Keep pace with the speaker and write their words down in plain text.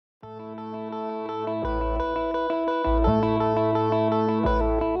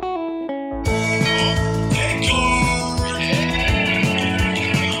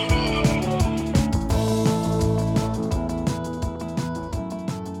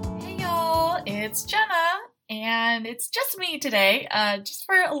it's Jenna, and it's just me today. Just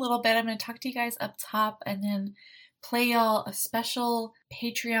for a little bit, I'm going to talk to you guys up top and then play y'all a special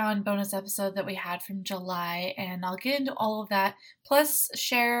Patreon bonus episode that we had from July, and I'll get into all of that, plus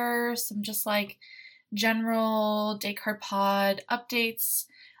share some just like general Descartes Pod updates.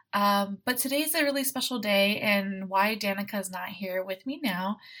 But today's a really special day, and why Danica's not here with me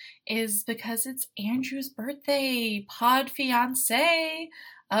now is because it's Andrew's birthday. Pod fiance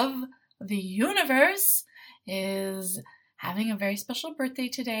of the universe is having a very special birthday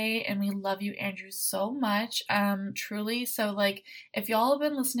today, and we love you, Andrew, so much. Truly. So, like, if y'all have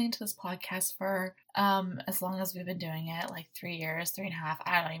been listening to this podcast for as long as we've been doing it, like 3 years, 3.5,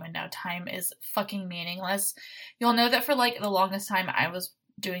 I don't even know. Time is fucking meaningless. You'll know that for like the longest time I was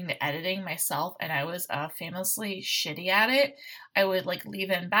doing the editing myself, and I was famously shitty at it. I would like leave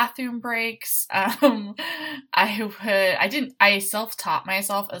in bathroom breaks. I self-taught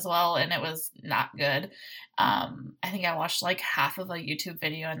myself as well, and it was not good. I think I watched like half of a YouTube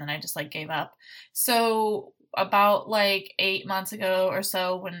video and then I just like gave up. So about like 8 months ago or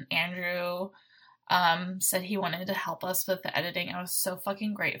so, when Andrew said he wanted to help us with the editing, I was so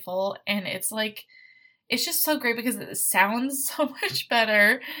fucking grateful. And it's like, it's just so great because it sounds so much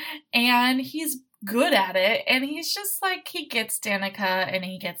better, and he's good at it, and he's just like, he gets Danica and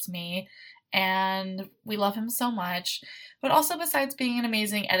he gets me, and we love him so much. But also, besides being an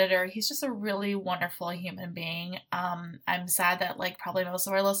amazing editor, he's just a really wonderful human being. I'm sad that like probably most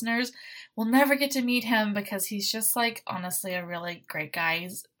of our listeners will never get to meet him, because he's just like honestly a really great guy.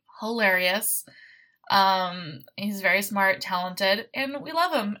 He's hilarious. He's very smart, talented, and we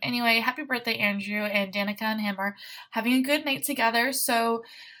love him. Anyway, happy birthday, Andrew, and Danica and him are having a good night together. So,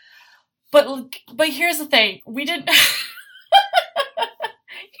 but here's the thing. We didn't,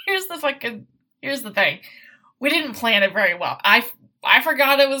 here's the thing. We didn't plan it very well. I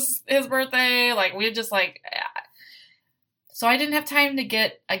forgot it was his birthday. Like, we just like, so I didn't have time to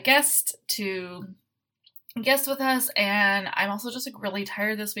get a guest with us. And I'm also just like really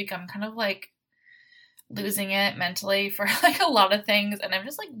tired this week. I'm kind of like losing it mentally for like a lot of things, and I'm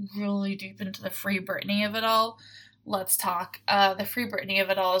just like really deep into the Free Britney of it all. Let's talk. The Free Britney of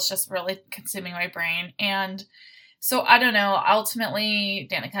it all is just really consuming my brain, and so I don't know. Ultimately,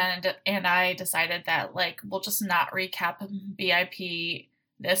 Danica and I decided that like we'll just not recap BIP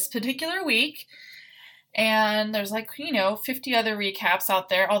this particular week. And there's like, 50 other recaps out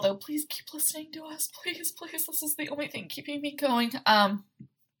there. Although, please keep listening to us, please. This is the only thing keeping me going.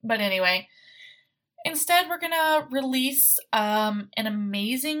 But anyway. Instead, we're going to release an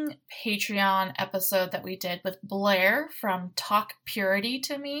amazing Patreon episode that we did with Blair from Talk Purity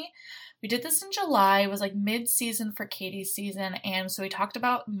to Me. We did this in July. It was like mid-season for Katie's season. And so we talked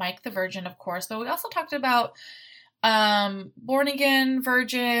about Mike the Virgin, of course, but we also talked about born again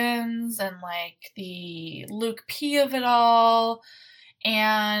virgins and like the Luke P of it all.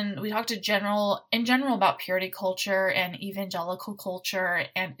 And we talked in general about purity culture and evangelical culture,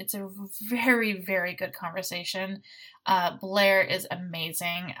 and it's a very, very good conversation. Blair is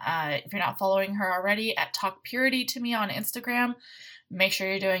amazing. If you're not following her already, at Talk Purity to Me on Instagram, make sure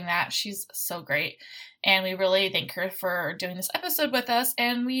you're doing that. She's so great. And we really thank her for doing this episode with us,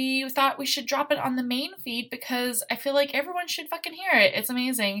 and we thought we should drop it on the main feed because I feel like everyone should fucking hear it. It's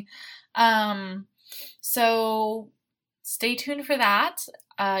amazing. So stay tuned for that.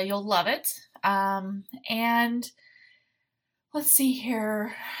 You'll love it. And let's see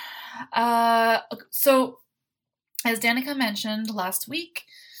here. So as Danica mentioned last week,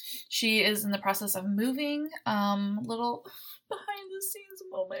 she is in the process of moving. Little behind the scenes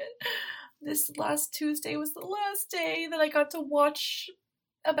moment. This last Tuesday was the last day that I got to watch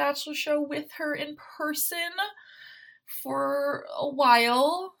a Bachelor show with her in person for a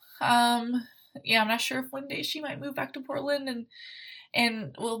while. Yeah, I'm not sure if one day she might move back to Portland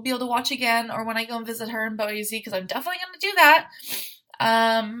and we'll be able to watch again, or when I go and visit her in Boise, because I'm definitely going to do that.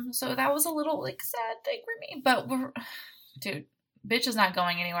 So that was a little, like, sad thing for me, but dude, bitch is not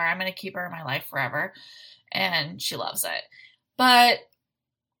going anywhere. I'm going to keep her in my life forever, and she loves it. But,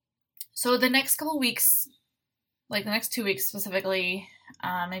 so the next couple weeks, like the next 2 weeks specifically,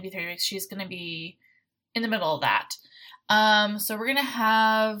 maybe 3 weeks, she's going to be in the middle of that. So we're going to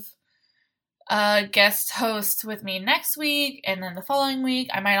have a guest host with me next week, and then the following week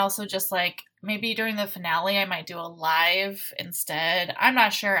I might also just like, maybe during the finale I might do a live instead. I'm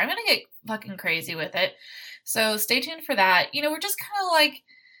not sure. I'm gonna get fucking crazy with it, so stay tuned for that. We're just kind of like,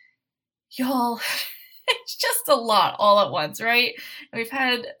 y'all, it's just a lot all at once, right? We've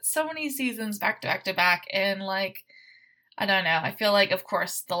had so many seasons back to back to back, and like, I don't know. I feel like, of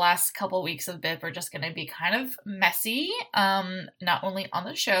course, the last couple weeks of BIP are just going to be kind of messy, not only on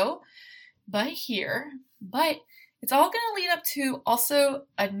the show, but it's all going to lead up to also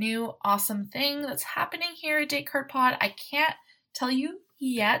a new awesome thing that's happening here at Date Card Pod. I can't tell you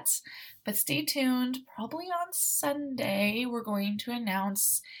yet, but stay tuned. Probably on Sunday, we're going to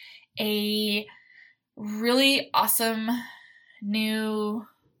announce a really awesome new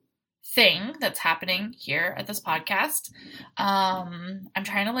thing that's happening here at this podcast. I'm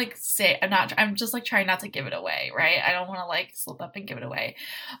trying to I'm just like trying not to give it away, right? I don't want to like slip up and give it away.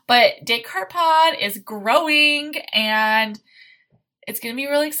 But Date Card Pod is growing and it's going to be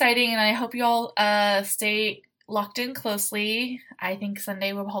really exciting, and I hope you all stay locked in closely. I think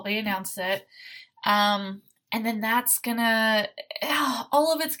Sunday we'll probably announce it. And then that's gonna,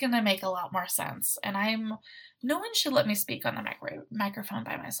 all of it's gonna make a lot more sense. And no one should let me speak on the microphone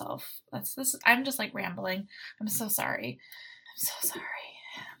by myself. I'm just like rambling. I'm so sorry.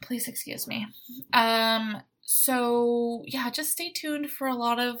 Please excuse me. So yeah, just stay tuned for a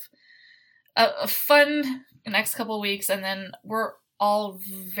lot of a fun next couple weeks, and then we're all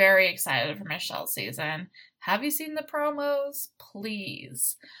very excited for Michelle's season. Have you seen the promos?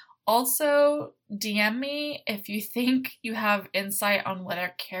 Please. Also, DM me if you think you have insight on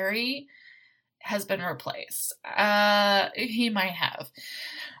whether Carrie has been replaced. He might have.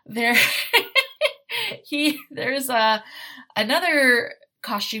 There's another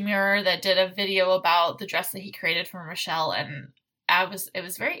costumier that did a video about the dress that he created for Michelle, and it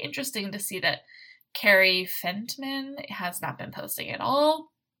was very interesting to see that Carrie Fentman has not been posting at all.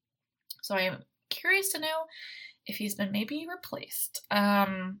 So I am curious to know if he's been maybe replaced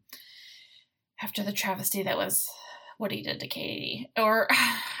after the travesty that was what he did to Katie. Or,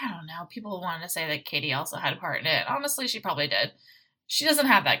 I don't know, people wanted to say that Katie also had a part in it. Honestly, she probably did. She doesn't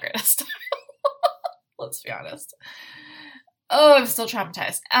have that great a style. Let's be honest. Oh, I'm still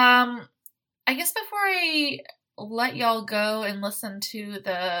traumatized. I guess before I let y'all go and listen to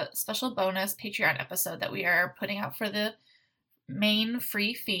the special bonus Patreon episode that we are putting out for the main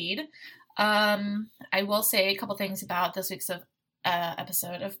free feed, I will say a couple things about this week's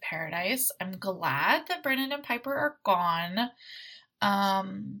episode of Paradise. I'm glad that Brendan and Piper are gone.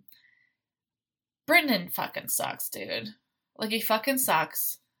 Brendan fucking sucks, dude. Like, he fucking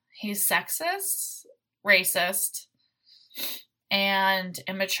sucks. He's sexist, racist, and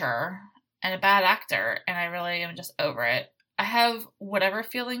immature, and a bad actor, and I really am just over it. I have whatever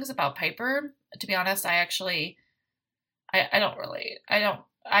feelings about Piper. To be honest, I don't really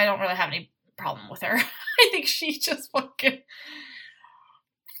have any problem with her. I think she just fucking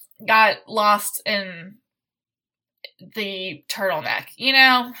got lost in the turtleneck, you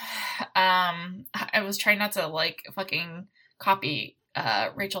know? I was trying not to like fucking copy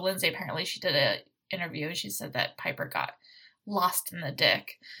Rachel Lindsay. Apparently she did an interview and she said that Piper got lost in the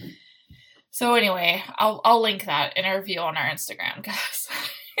dick. So anyway, I'll link that interview on our Instagram because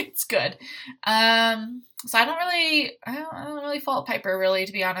it's good. So I don't really fault Piper, really,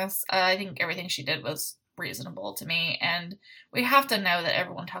 to be honest. I think everything she did was reasonable to me, and we have to know that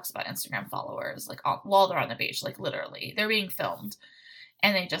everyone talks about Instagram followers like while they're on the beach, like literally they're being filmed,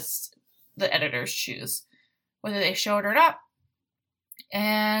 and the editors choose whether they show it or not,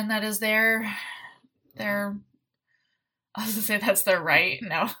 and that is their I was gonna say that's their right.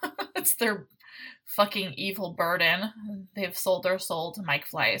 No, it's their fucking evil burden. They've sold their soul to Mike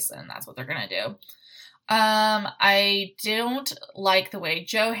Fleiss, and that's what they're gonna do. I don't like the way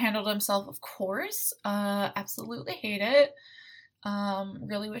Joe handled himself, of course. Absolutely hate it.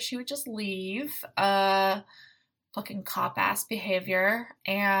 Really wish he would just leave. Fucking cop-ass behavior.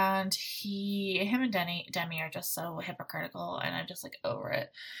 And him and Demi are just so hypocritical, and I'm just like over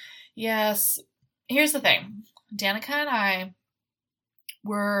it. Yes. Here's the thing. Danica and I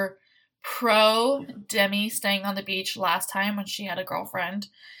were pro Demi staying on the beach last time when she had a girlfriend,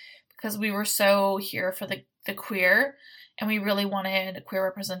 because we were so here for the queer, and we really wanted queer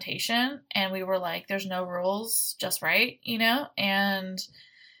representation, and we were like, there's no rules, just right, you know? And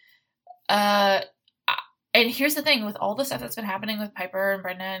here's the thing, with all the stuff that's been happening with Piper and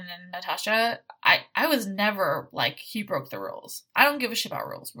Brendan and Natasha, I was never like, he broke the rules. I don't give a shit about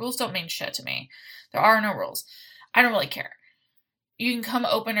rules. Rules don't mean shit to me. There are no rules. I don't really care. You can come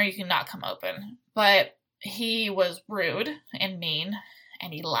open or you can not come open. But he was rude and mean,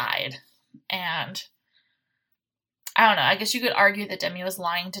 and he lied. And I don't know, I guess you could argue that Demi was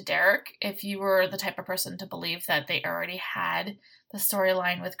lying to Derek if you were the type of person to believe that they already had the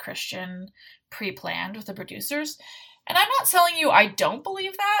storyline with Christian pre-planned with the producers. And I'm not telling you I don't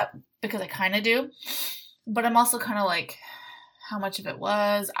believe that, because I kind of do. But I'm also kind of like, how much of it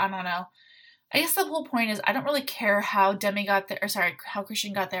was? I don't know. I guess the whole point is I don't really care how how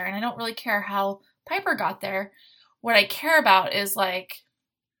Christian got there, and I don't really care how Piper got there. What I care about is like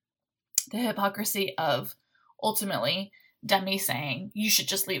the hypocrisy of ultimately Demi saying you should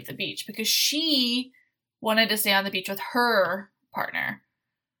just leave the beach because she wanted to stay on the beach with her partner.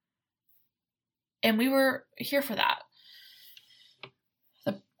 And we were here for that.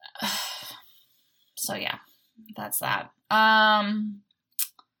 So yeah, that's that.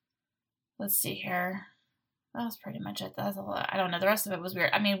 Let's see here. That was pretty much it. That's a lot. I don't know. The rest of it was weird.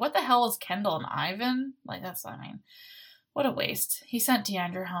 I mean, what the hell was Kendall and Ivan? Like, what a waste. He sent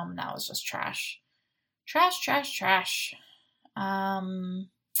Deandra home and that was just trash. Trash.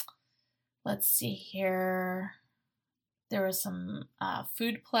 Let's see here. There was some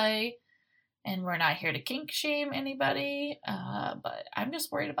food play, and we're not here to kink shame anybody, but I'm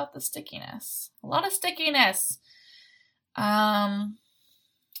just worried about the stickiness. A lot of stickiness. Honestly,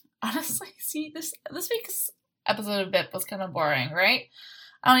 see, this week's episode of BIP was kind of boring, right?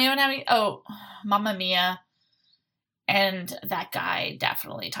 I don't even have any. Oh, Mamma Mia and that guy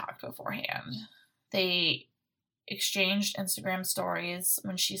definitely talked beforehand. They exchanged Instagram stories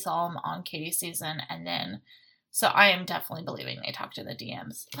when she saw him on Katie's season, and then, so I am definitely believing they talked to the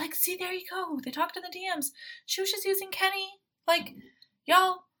DMs. Like, see, there you go. They talked to the DMs. She was just using Kenny. Like,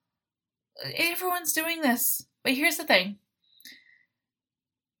 y'all, everyone's doing this. But here's the thing.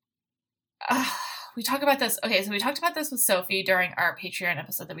 We talk about this. Okay, so we talked about this with Sophie during our Patreon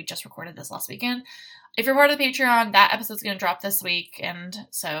episode that we just recorded this last weekend. If you're part of the Patreon, that episode's going to drop this week, and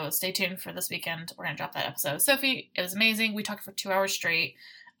so stay tuned for this weekend. We're going to drop that episode. Sophie, it was amazing. We talked for 2 hours straight.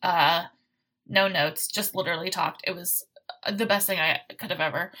 No notes, just literally talked. It was the best thing I could have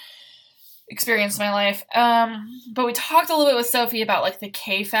ever experienced in my life. But we talked a little bit with Sophie about, like, the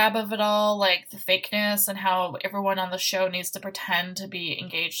kayfabe of it all, like, the fakeness, and how everyone on the show needs to pretend to be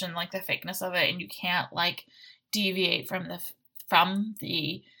engaged in, like, the fakeness of it, and you can't, like, deviate from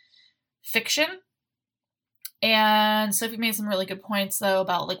the fiction. And Sophie made some really good points, though,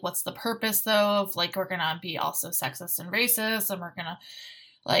 about, like, what's the purpose, though, of, like, we're gonna be also sexist and racist, and we're gonna,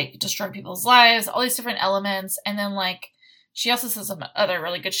 like, destroy people's lives, all these different elements. And then, like, she also says some other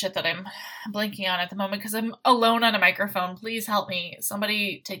really good shit that I'm blanking on at the moment because I'm alone on a microphone. Please help me.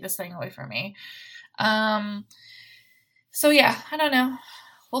 Somebody take this thing away from me. So yeah, I don't know.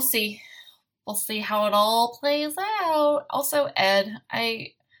 We'll see. We'll see how it all plays out. Also, Ed.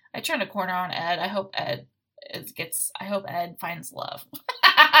 I turned a corner on Ed. I hope Ed finds love.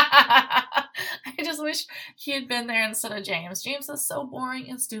 I just wish he had been there instead of James. James is so boring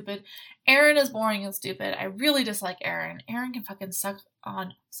and stupid. Aaron is boring and stupid. I really dislike Aaron. Aaron can fucking suck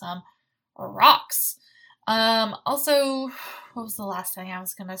on some rocks. Also, what was the last thing I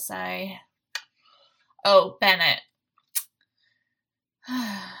was gonna say? Oh, Bennett.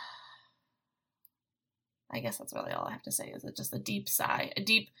 I guess that's really all I have to say, is it just a deep sigh. A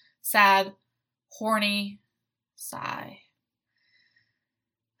deep, sad, horny sigh.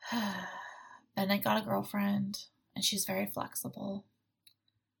 Bennett got a girlfriend, and she's very flexible.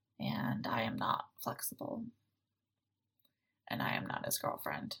 And I am not flexible. And I am not his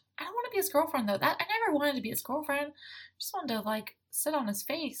girlfriend. I don't want to be his girlfriend, though. I never wanted to be his girlfriend. I just wanted to, like, sit on his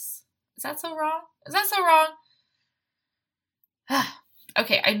face. Is that so wrong?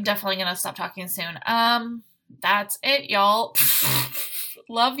 Okay, I'm definitely gonna stop talking soon. That's it, y'all.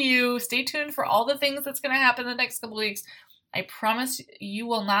 Love you. Stay tuned for all the things that's gonna happen the next couple weeks. I promise you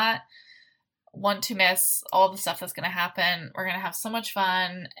will not want to miss all the stuff that's gonna happen. We're gonna have so much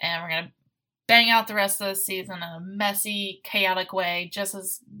fun, and we're gonna bang out the rest of the season in a messy, chaotic way, just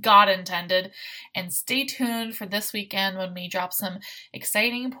as God intended. And stay tuned for this weekend when we drop some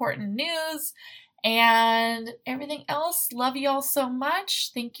exciting, important news and everything else. Love you all so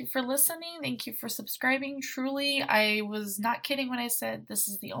much. Thank you for listening. Thank you for subscribing. Truly, I was not kidding when I said this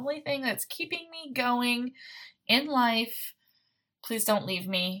is the only thing that's keeping me going in life. Please don't leave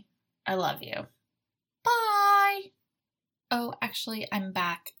me. I love you. Bye. Oh, actually, I'm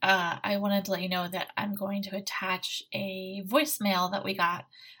back. I wanted to let you know that I'm going to attach a voicemail that we got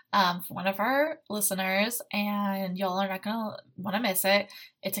from one of our listeners, and y'all are not going to want to miss it.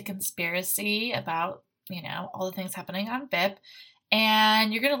 It's a conspiracy about, all the things happening on BIP,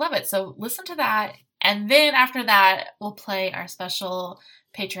 and you're going to love it. So listen to that, and then after that, we'll play our special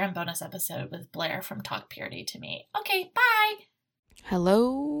Patreon bonus episode with Blair from Talk Purity to Me. Okay, bye!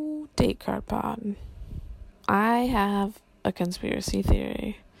 Hello, Date Card Pod. I have a conspiracy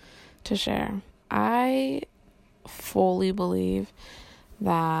theory to share. I fully believe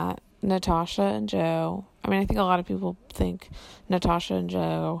that Natasha and Joe, I think a lot of people think Natasha and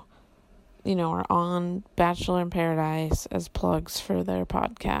Joe, are on Bachelor in Paradise as plugs for their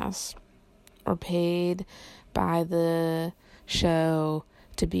podcast, or paid by the show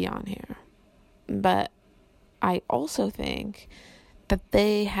to be on here. But I also think that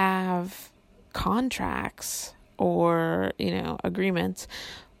they have contracts or, agreements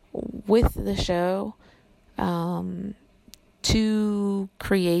with the show to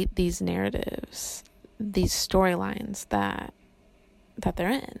create these narratives, these storylines that they're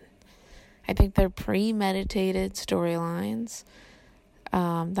in. I think they're premeditated storylines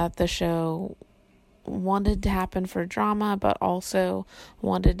that the show wanted to happen for drama, but also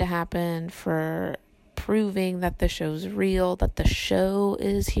wanted to happen for proving that the show's real, that the show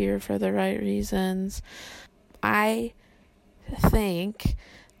is here for the right reasons. I think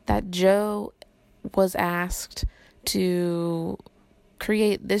that Joe was asked to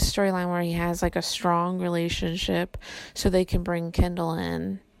create this storyline where he has like a strong relationship so they can bring Kendall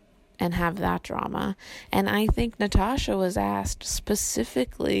in and have that drama. And I think Natasha was asked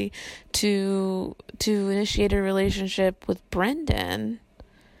specifically to initiate a relationship with Brendan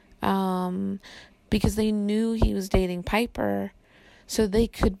because they knew he was dating Piper, so they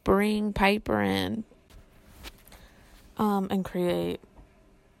could bring Piper in and create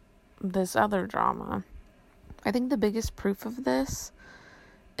this other drama. I think the biggest proof of this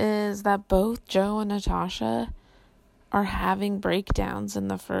is that both Joe and Natasha are having breakdowns in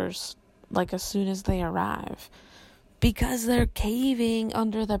the first, like as soon as they arrive, because they're caving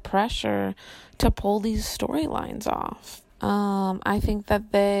under the pressure to pull these storylines off. I think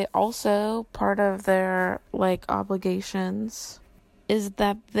that they also, part of their like obligations is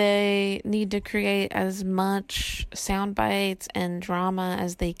that they need to create as much sound bites and drama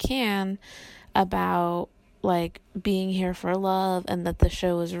as they can about like being here for love and that the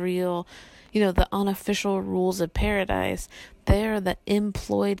show is real. The unofficial rules of Paradise. They're the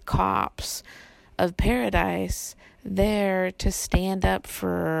employed cops of Paradise there to stand up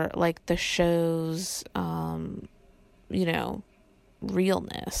for like the show's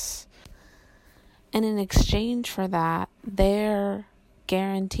realness. And in exchange for that, they're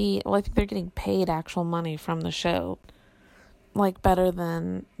guaranteed, I think they're getting paid actual money from the show, like better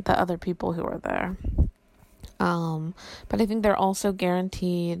than the other people who are there. But I think they're also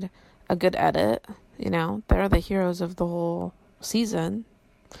guaranteed a good edit. They're the heroes of the whole season.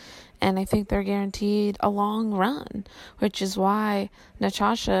 And I think they're guaranteed a long run, which is why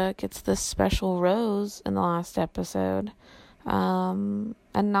Natasha gets this special rose in the last episode, and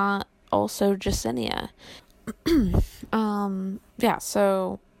not also Jasenia.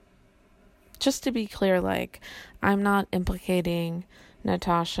 So just to be clear, like, I'm not implicating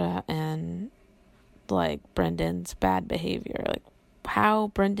Natasha and like Brendan's bad behavior. Like, how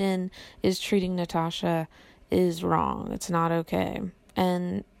Brendan is treating Natasha is wrong. It's not okay.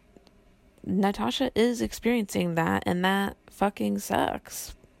 And Natasha is experiencing that, and that fucking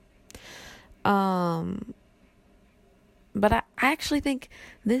sucks. But I actually think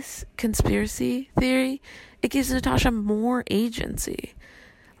this conspiracy theory, it gives Natasha more agency.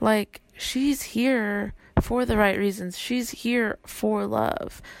 Like, she's here for the right reasons. She's here for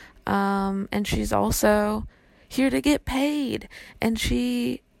love. And she's also here to get paid. And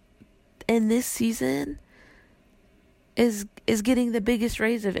she, in this season, is getting the biggest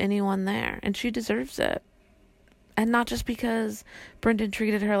raise of anyone there, and she deserves it. And not just because Brendan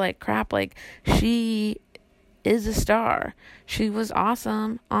treated her like crap. Like, she is a star. She was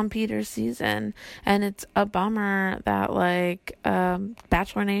awesome on Peter's season, and it's a bummer that like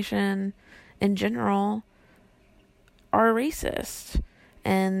Bachelor Nation in general are racist,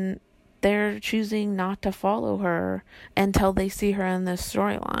 and they're choosing not to follow her until they see her in this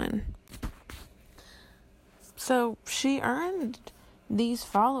storyline. So she earned these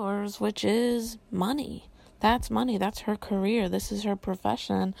followers, which is money. That's money. That's her career. This is her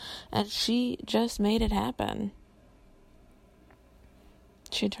profession. And she just made it happen.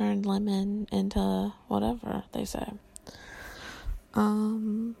 She turned lemon into whatever they say.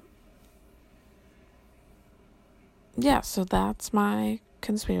 So that's my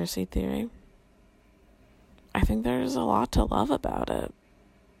conspiracy theory. I think there's a lot to love about it.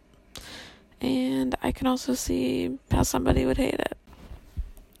 And I can also see how somebody would hate it.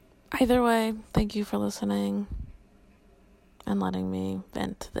 Either way, thank you for listening and letting me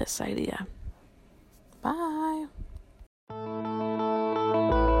vent this idea. Bye.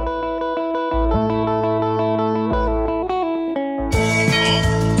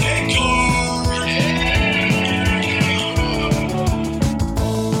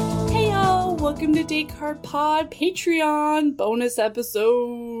 Welcome to Date Card Pod Patreon bonus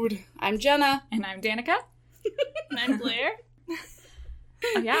episode. I'm Jenna. And I'm Danica. And I'm Blair.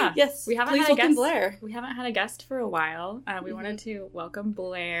 Yeah. Yes. We haven't please had a welcome guest. Blair. We haven't had a guest for a while. We wanted to welcome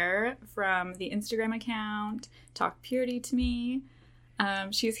Blair from the Instagram account Talk Purity to Me.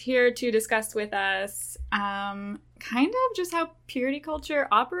 She's here to discuss with us kind of just how purity culture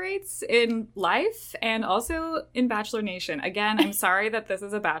operates in life and also in Bachelor Nation. Again, I'm sorry that this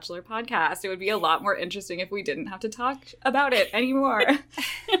is a Bachelor podcast. It would be a lot more interesting if we didn't have to talk about it anymore.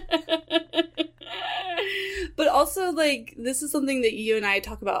 But also, like, this is something that you and I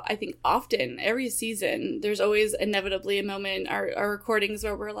talk about, I think, often. Every season, there's always inevitably a moment, our recordings,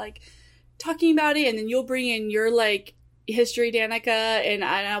 where we're, like, talking about it, and then you'll bring in your, like, history, Danica, and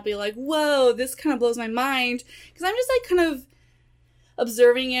I'll be like, whoa, this kind of blows my mind. Because I'm just, like, kind of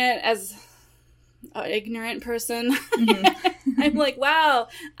observing it as an ignorant person. Mm-hmm. I'm like, wow,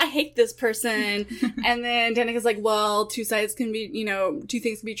 I hate this person. And then Danica's like, well, two things can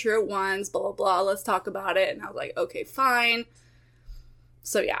be true at once, blah, blah, blah. Let's talk about it. And I was like, okay, fine.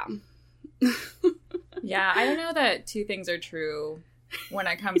 So, yeah. Yeah, I don't know that two things are true when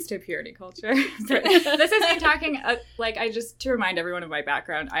it comes to purity culture. This is me talking, to remind everyone of my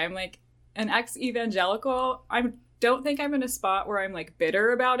background, I am, like, an ex-evangelical. Don't think I'm in a spot where I'm, like,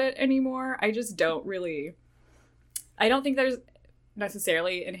 bitter about it anymore. I just don't really... I don't think there's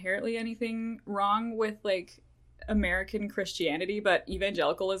necessarily inherently anything wrong with, like, American Christianity, but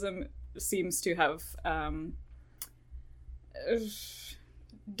evangelicalism seems to have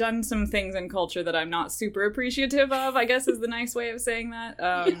done some things in culture that I'm not super appreciative of, I guess is the nice way of saying that.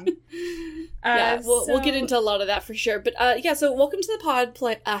 We'll get into a lot of that for sure. But, so welcome to the pod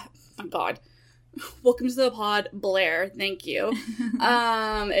welcome to the pod, Blair. Thank you.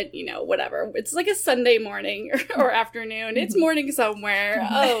 Whatever. It's like a Sunday morning or afternoon. It's morning somewhere.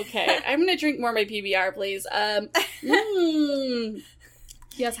 Okay. I'm going to drink more of my PBR, please.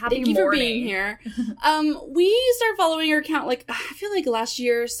 Yes, happy Thank you morning. for being here. We started following your account, like, I feel like last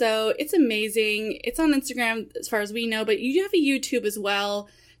year or so. It's amazing. It's on Instagram as far as we know, but you do have a YouTube as well.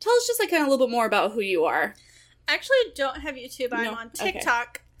 Tell us just, like, kind of a little bit more about who you are. I actually don't have YouTube. I'm on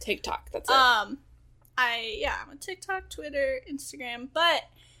TikTok. Okay. TikTok, that's it. I'm on TikTok, Twitter, Instagram, but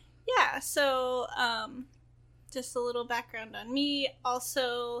yeah, so just a little background on me.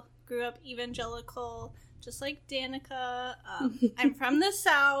 Also grew up evangelical, just like Danica. I'm from the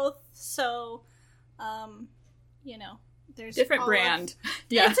South, so there's different brand.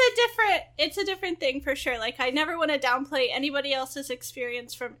 Yeah. It's a different thing for sure. Like, I never want to downplay anybody else's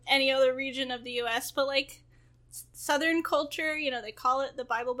experience from any other region of the US, but like Southern culture, they call it the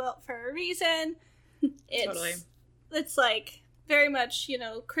Bible Belt for a reason. It's like very much,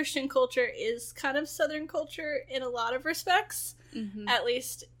 Christian culture is kind of Southern culture in a lot of respects, at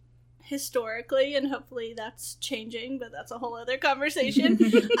least historically, and hopefully that's changing, but that's a whole other conversation.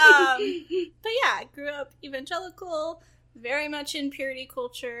 But yeah, I grew up evangelical, very much in purity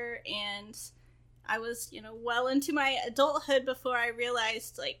culture, and I was, well into my adulthood before I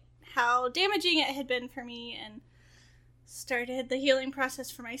realized, like, how damaging it had been for me, and started the healing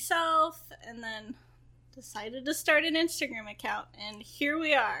process for myself, and then decided to start an Instagram account, and here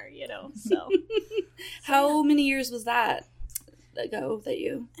we are, so. How many years was that ago that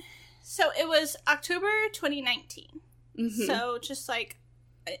you... So it was October 2019. Mm-hmm. So just like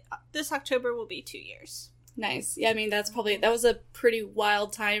this October will be 2 years. Nice. Yeah, I mean, that was a pretty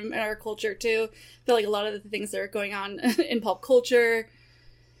wild time in our culture too. I feel like a lot of the things that are going on in pop culture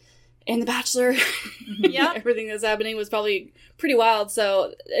and The Bachelor, everything that's happening was probably pretty wild.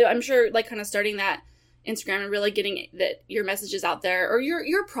 So I'm sure, like, kind of starting that Instagram and really getting that your messages out there, or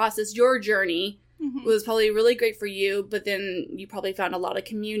your process, your journey, was probably really great for you, but then you probably found a lot of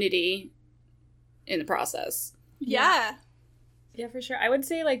community in the process. Yeah. Yeah, for sure. I would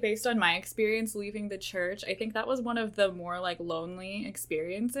say, like, based on my experience leaving the church, I think that was one of the more, like, lonely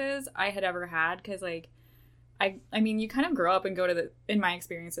experiences I had ever had, because, like, I mean, you kind of grow up and go to in my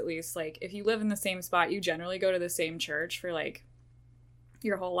experience at least, like, if you live in the same spot, you generally go to the same church for, like,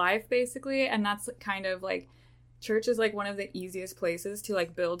 your whole life, basically, and that's kind of, like, church is, like, one of the easiest places to,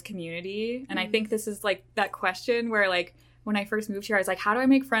 like, build community, and I think this is, like, that question where, like, when I first moved here, I was like, how do I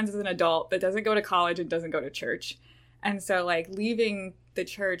make friends as an adult that doesn't go to college and doesn't go to church? And so, like, leaving the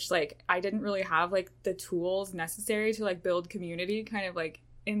church, like, I didn't really have, like, the tools necessary to, like, build community kind of, like,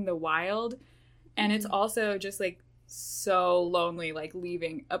 in the wild. And it's also just, like, so lonely, like,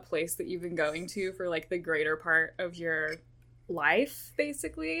 leaving a place that you've been going to for, like, the greater part of your life,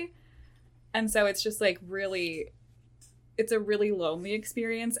 basically. And so it's just, like, it's a really lonely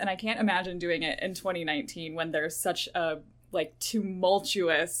experience. And I can't imagine doing it in 2019 when there's such a, like,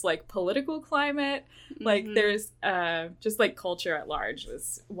 tumultuous, like, political climate. Like, there's just, like, culture at large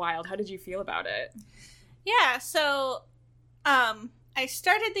was wild. How did you feel about it? Yeah, so I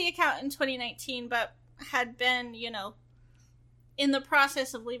started the account in 2019, but had been, in the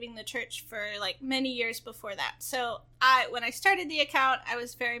process of leaving the church for like many years before that. So when I started the account, I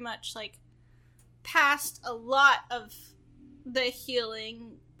was very much like past a lot of the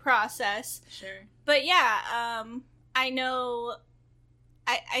healing process. Sure. But yeah, I know,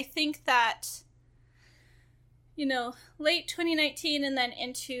 I think that, you know, late 2019 and then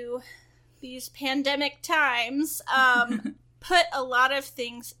into these pandemic times, put a lot of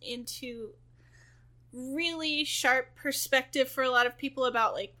things into really sharp perspective for a lot of people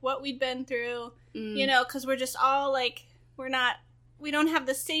about like what we'd been through, you know, because we're just all like, we don't have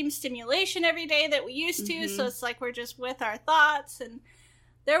the same stimulation every day that we used to, so it's like we're just with our thoughts. And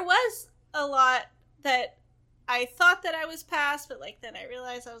there was a lot that I thought that I was past, but like then I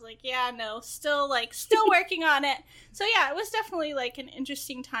realized I was like, yeah, no, still working on it. So yeah, it was definitely like an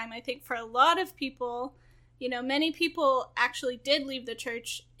interesting time, I think, for a lot of people. You know, many people actually did leave the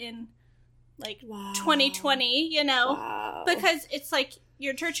church in like 2020, you know, because it's like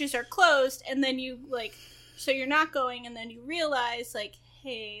your churches are closed and then you like, so you're not going, and then you realize like,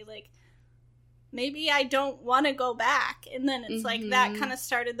 hey, like maybe I don't want to go back. And then it's like that kind of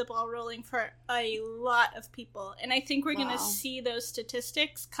started the ball rolling for a lot of people. And I think we're going to see those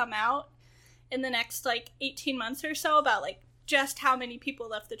statistics come out in the next like 18 months or so about like just how many people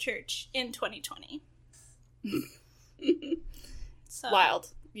left the church in 2020. So, wild.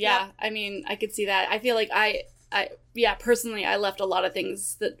 Yeah. Yep. I mean, I could see that. I feel like I personally, I left a lot of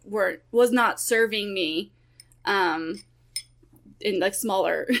things that was not serving me, in like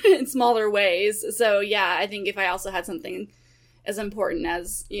smaller ways. So yeah, I think if I also had something as important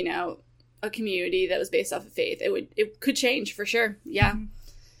as, you know, a community that was based off of faith, it could change for sure. Yeah.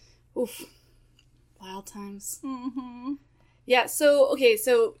 Oof. Wild times. Yeah. So, okay.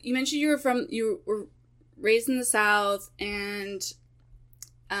 So you mentioned you were raised in the South and,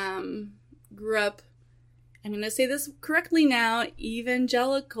 grew up, I'm going to say this correctly now,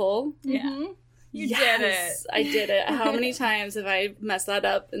 evangelical. Yeah. You yes, did it. I did it. How many times have I messed that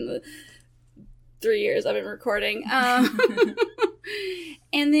up in the 3 years I've been recording? And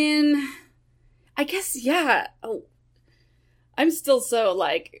then, I guess, yeah. Oh, I'm still so,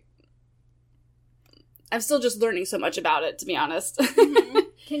 like, I'm still just learning so much about it, to be honest.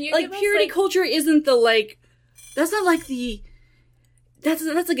 Can you like, give us, purity like... culture isn't the, like, that's not like the... That's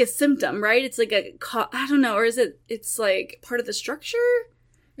like a symptom, right? It's like I don't know, or is it's like part of the structure?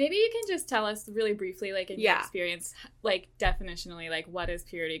 Maybe you can just tell us really briefly, like in your experience, like definitionally, like what is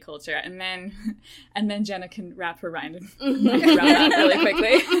purity culture, and then Jenna can wrap her mind around that really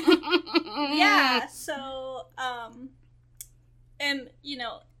quickly. Yeah. So, and you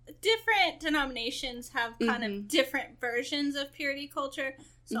know, different denominations have kind of different versions of purity culture.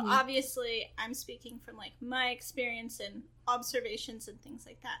 So obviously, I'm speaking from like my experience and observations and things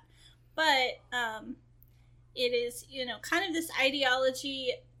like that. But it is, you know, kind of this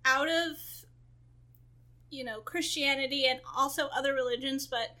ideology out of, you know, Christianity and also other religions.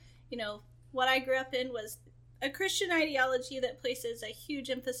 But, you know, what I grew up in was a Christian ideology that places a huge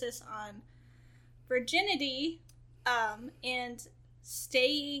emphasis on virginity and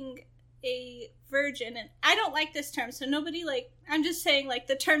staying a virgin. And I don't like this term, so nobody, like, I'm just saying, like,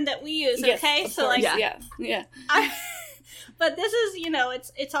 the term that we use, okay? Yes, so, like, yeah. But this is, you know,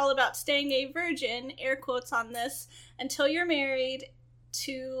 it's all about staying a virgin, air quotes on this, until you're married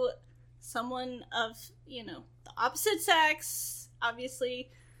to someone of, you know, the opposite sex.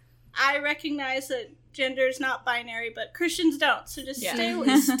 Obviously, I recognize that gender is not binary, but Christians don't, so just stay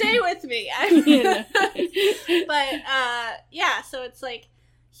with me. I mean, but, yeah, so it's, like,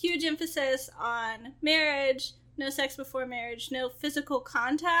 huge emphasis on marriage, no sex before marriage, no physical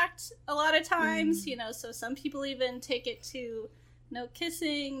contact a lot of times, you know, so some people even take it to no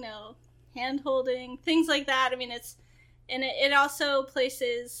kissing, no hand holding, things like that. I mean, it also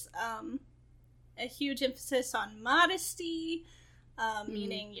places a huge emphasis on modesty,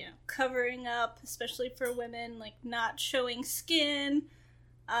 meaning, you know, covering up, especially for women, like not showing skin,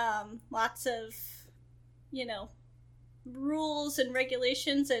 lots of, you know, rules and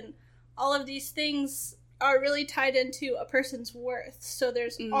regulations, and all of these things are really tied into a person's worth. So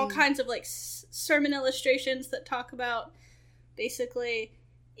there's all kinds of like sermon illustrations that talk about basically,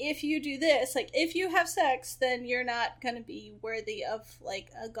 if you do this, like if you have sex, then you're not going to be worthy of like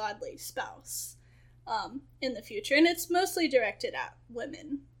a godly spouse in the future. And it's mostly directed at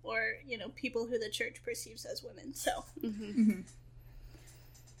women, or, you know, people who the church perceives as women. So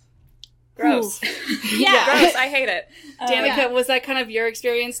Gross. Yeah. Gross. I hate it. Danica, was that kind of your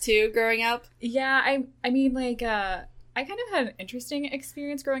experience too, growing up? Yeah, I mean, like, I kind of had an interesting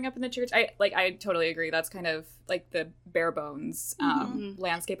experience growing up in the church. I totally agree. That's kind of like the bare bones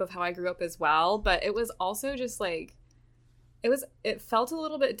landscape of how I grew up as well. But it was also just like it felt a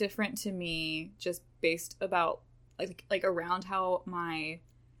little bit different to me just based about like around how my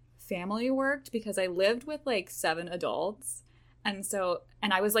family worked, because I lived with like 7 adults. And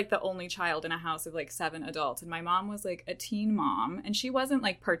I was like the only child in a house of like 7 adults. And my mom was like a teen mom, and she wasn't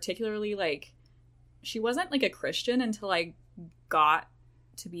like particularly like, she wasn't like a Christian until I got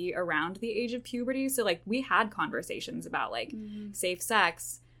to be around the age of puberty. So like we had conversations about like safe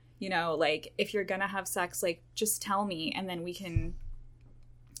sex, you know, like if you're gonna have sex, like just tell me and then we can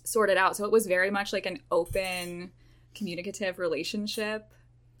sort it out. So it was very much like an open, communicative relationship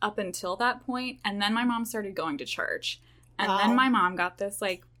up until that point. And then my mom started going to church. And then my mom got this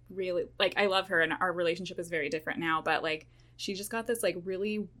like really, like I love her and our relationship is very different now, but like she just got this like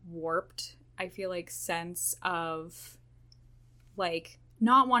really warped, I feel like, sense of like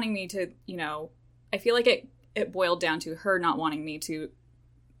not wanting me to, you know, I feel like it boiled down to her not wanting me to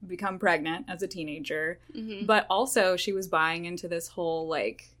become pregnant as a teenager. But also she was buying into this whole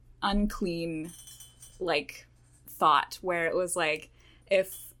like unclean like thought where it was like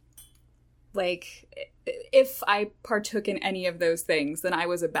if I partook in any of those things, then I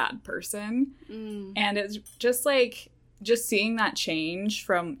was a bad person. And it's just like, just seeing that change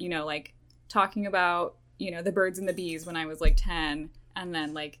from, you know, like talking about, you know, the birds and the bees when I was like 10. And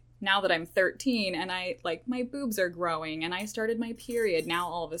then like now that I'm 13 and I like my boobs are growing and I started my period, now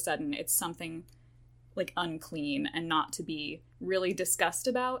all of a sudden it's something like unclean and not to be really discussed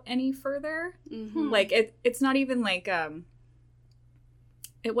about any further. Like it's not even like,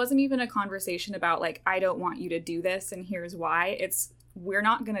 it wasn't even a conversation about like, I don't want you to do this and here's why. It's, we're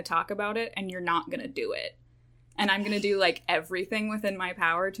not going to talk about it and you're not going to do it. And I'm going to do like everything within my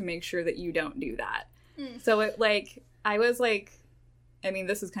power to make sure that you don't do that. So it like, I was like, I mean,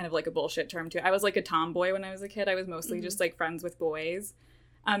 this is kind of like a bullshit term too. I was like a tomboy when I was a kid. I was mostly just like friends with boys.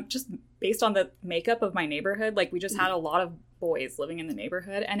 Just based on the makeup of my neighborhood, like we just had a lot of boys living in the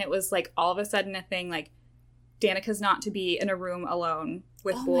neighborhood. And it was like all of a sudden a thing like, Danica's not to be in a room alone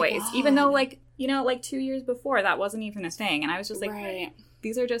with boys, even though like, you know, like 2 years before that wasn't even a thing. And I was just like,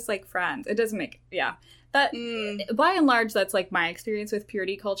 these are just like friends. It doesn't make, That, by and large, that's like my experience with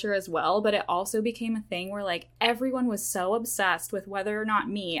purity culture as well. But it also became a thing where like everyone was so obsessed with whether or not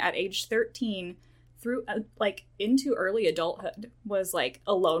me at age 13 through like into early adulthood was like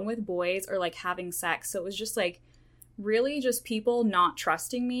alone with boys or like having sex. So it was just like really just people not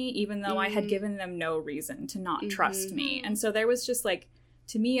trusting me, even though I had given them no reason to not trust me. And so there was just like,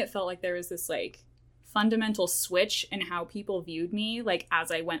 to me, it felt like there was this like fundamental switch in how people viewed me, like as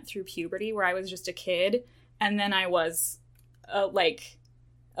I went through puberty, where I was just a kid and then I was like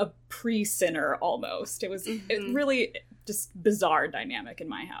a pre-sinner almost. It was it really just bizarre dynamic in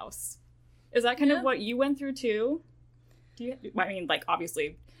my house. Is that kind of what you went through too? Do you? I mean, like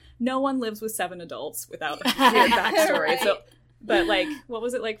obviously, no one lives with 7 adults without a weird backstory. Right. So, but like, what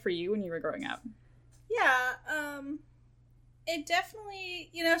was it like for you when you were growing up? Yeah, it definitely,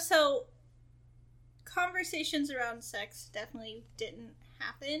 you know, so conversations around sex definitely didn't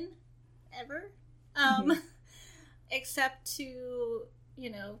happen ever, except to,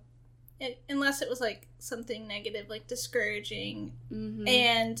 you know, unless it was like something negative, like discouraging,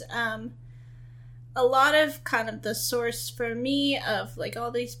 and a lot of kind of the source for me of like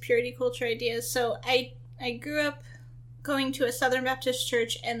all these purity culture ideas. So I grew up going to a Southern Baptist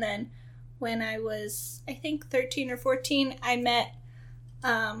church, and then when I was, I think 13 or 14, I met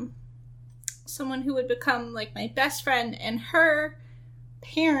someone who would become like my best friend, and her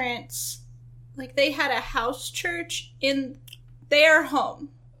parents, like they had a house church in their home.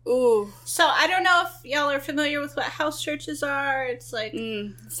 Ooh. So I don't know if y'all are familiar with what house churches are. It's like...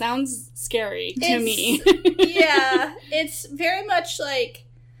 sounds scary to me. Yeah. It's very much like...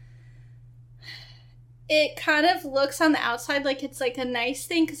 It kind of looks on the outside like it's like a nice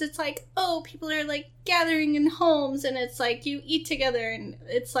thing, because it's like, oh, people are like gathering in homes, and it's like you eat together, and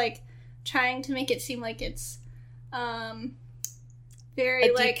it's like trying to make it seem like it's very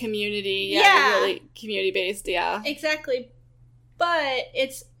a like... deep community. Yeah. Really community-based, yeah. Exactly. But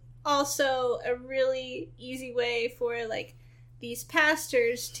it's also a really easy way for like these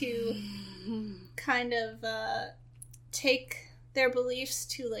pastors to kind of take their beliefs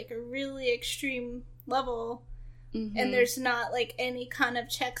to like a really extreme level, and there's not like any kind of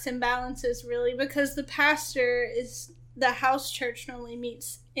checks and balances really, because the pastor is, the house church normally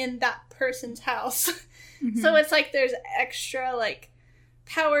meets in that person's house. So it's like there's extra like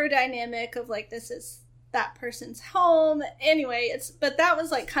power dynamic of like, this is that person's home. Anyway, but that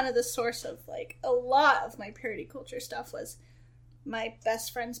was like kind of the source of like a lot of my purity culture stuff, was my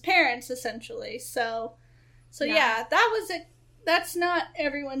best friend's parents essentially. So yeah, that was that's not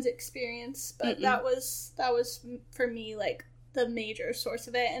everyone's experience, but Mm-mm. that was for me like the major source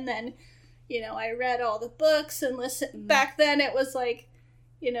of it. And then, you know, I read all the books and listened. Back then it was like,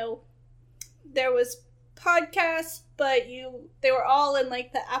 you know, there was podcasts, but they were all in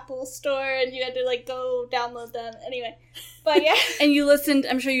like the Apple store and you had to like go download them. Anyway, but yeah. And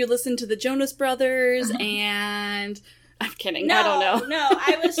I'm sure you listened to the Jonas Brothers and I'm kidding. No, I don't know. No,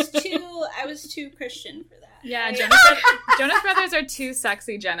 I was too Christian for that. Yeah, Jonas Brothers are too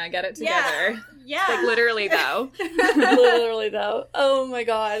sexy, Jenna. Get it together. Yeah. Like, literally, though. Literally though. Oh my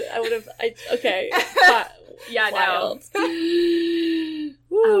god. Okay. Yeah, Wild. no.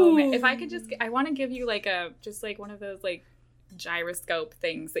 Oh, man. If I could I want to give you like one of those like gyroscope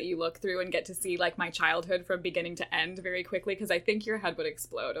things that you look through and get to see like my childhood from beginning to end very quickly, because I think your head would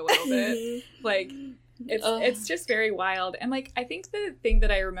explode a little bit. Like, it's just very wild. And like, I think the thing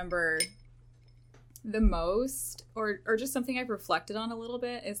that I remember the most, or just something I've reflected on a little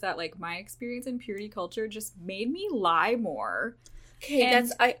bit, is that like my experience in purity culture just made me lie more. Okay,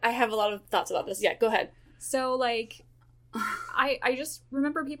 And- I have a lot of thoughts about this. Yeah, go ahead. So like, I just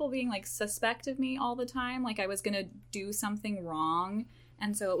remember people being like suspect of me all the time, like I was gonna do something wrong.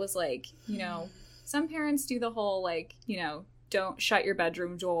 And so it was like, you know, some parents do the whole like, you know, don't shut your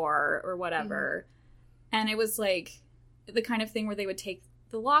bedroom door or whatever. And it was like the kind of thing where they would take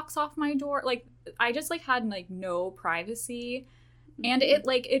the locks off my door. Like, I just like had like no privacy. And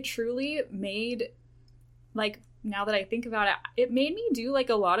it truly made, like, now that I think about it, it made me do like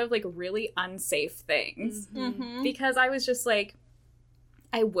a lot of like really unsafe things. Mm-hmm. Because I was just like,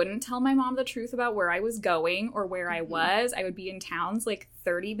 I wouldn't tell my mom the truth about where I was going or where I was. I would be in towns like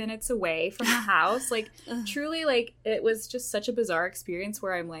 30 minutes away from the house. Like, truly, like, it was just such a bizarre experience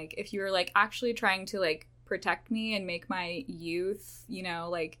where I'm like, if you're like actually trying to like protect me and make my youth, you know,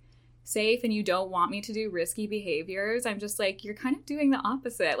 like safe, and you don't want me to do risky behaviors, I'm just like, you're kind of doing the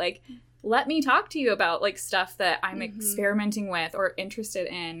opposite. Like, let me talk to you about like stuff that I'm experimenting with or interested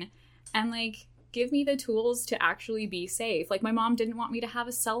in, and like give me the tools to actually be safe. Like, my mom didn't want me to have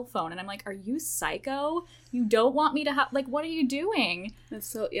a cell phone, and I'm like, are you psycho? You don't want me to have, like, what are you doing? That's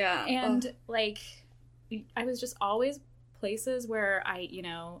so, yeah. And like, I was just always places where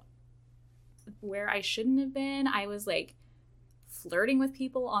where I shouldn't have been. I was like flirting with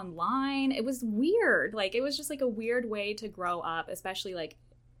people online. It was weird. Like, it was just like a weird way to grow up, especially like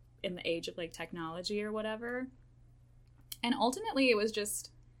in the age of like technology or whatever. And ultimately it was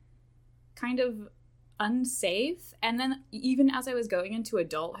just kind of unsafe. And then even as I was going into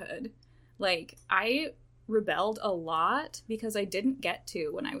adulthood, like, I rebelled a lot because I didn't get to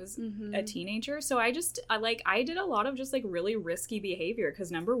when I was a teenager. So I did a lot of just like really risky behavior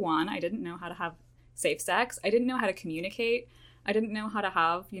because, number one, I didn't know how to have safe sex. I didn't know how to communicate. I didn't know how to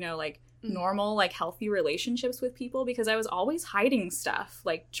have, you know, like normal, like healthy relationships with people, because I was always hiding stuff,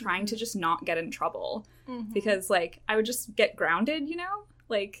 like trying to just not get in trouble because like I would just get grounded, you know,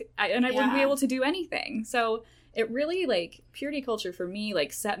 like I wouldn't be able to do anything. So it really, like, purity culture for me,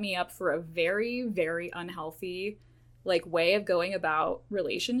 like, set me up for a very, very unhealthy, like, way of going about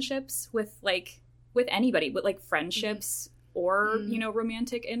relationships with anybody, with like friendships or, you know,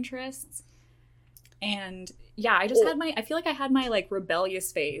 romantic interests. And yeah, I feel like I had my like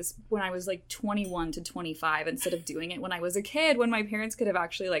rebellious phase when I was like 21 to 25 instead of doing it when I was a kid, when my parents could have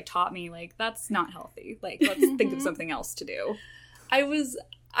actually like taught me, like, that's not healthy. Like, let's think of something else to do. I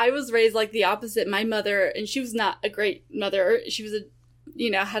was raised like the opposite. My mother, and she was not a great mother. She was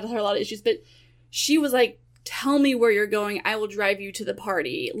had a lot of issues, but she was like, tell me where you're going. I will drive you to the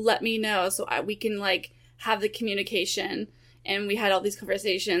party. Let me know so we can like have the communication. And we had all these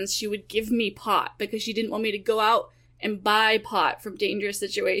conversations. She would give me pot because she didn't want me to go out and buy pot from dangerous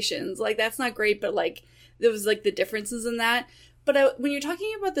situations. Like, that's not great, but like there was like the differences in that. But when you're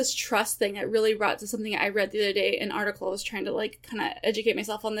talking about this trust thing, it really brought to something I read the other day, an article. I was trying to like kind of educate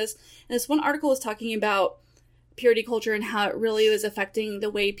myself on this. And this one article was talking about purity culture and how it really was affecting the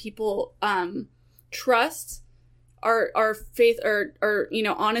way people trust, are faith, or you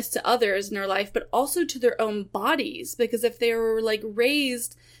know, honest to others in their life, but also to their own bodies. Because if they were like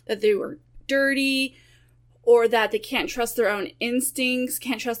raised that they were dirty, or that they can't trust their own instincts,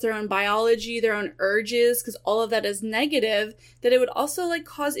 can't trust their own biology, their own urges, because all of that is negative, that it would also like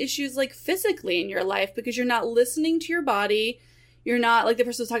cause issues like physically in your life, because you're not listening to your body. You're not, like the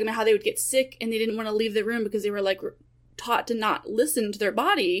person was talking about how they would get sick and they didn't want to leave the room because they were like taught to not listen to their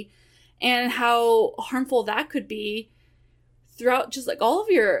body, and how harmful that could be throughout just like all of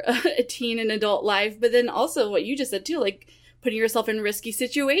your teen and adult life. But then also what you just said too, like putting yourself in risky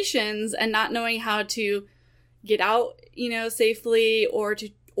situations and not knowing how to get out, you know, safely, or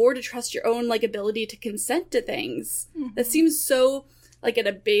or to trust your own, like, ability to consent to things. That seems so, like, at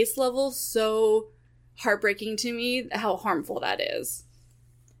a base level, so heartbreaking to me how harmful that is.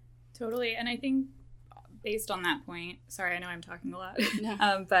 Totally. And I think based on that point, sorry, I know I'm talking a lot,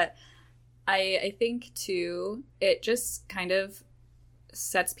 No. but I think too, it just kind of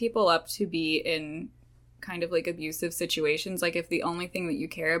sets people up to be in kind of like abusive situations. Like if the only thing that you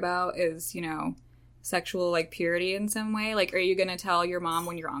care about is, you know, sexual like purity in some way, like are you going to tell your mom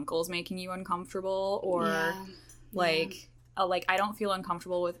when your uncle's making you uncomfortable, or like I don't feel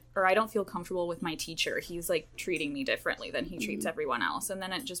uncomfortable with, or I don't feel comfortable with my teacher, he's like treating me differently than he treats everyone else. And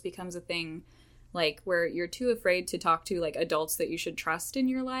then it just becomes a thing like where you're too afraid to talk to like adults that you should trust in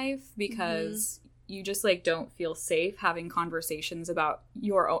your life, because you just like don't feel safe having conversations about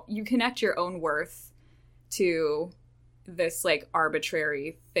your own, you connect your own worth to this like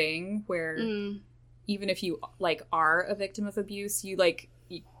arbitrary thing where even if you like are a victim of abuse, you like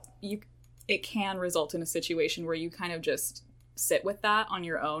you it can result in a situation where you kind of just sit with that on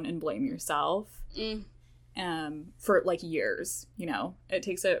your own and blame yourself for like years. You know, it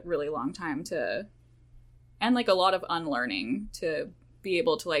takes a really long time to, and like a lot of unlearning to be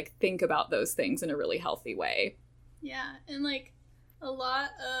able to like think about those things in a really healthy way. Yeah, and like a lot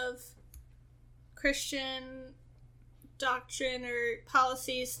of Christian doctrine or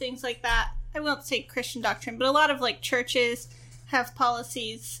policies, things like that. I won't say Christian doctrine, but a lot of like churches have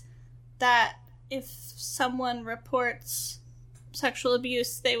policies that if someone reports sexual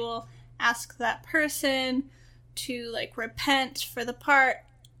abuse, they will ask that person to like repent for the part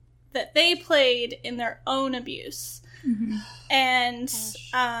that they played in their own abuse. And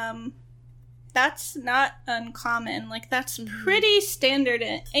that's not uncommon. Like that's pretty standard,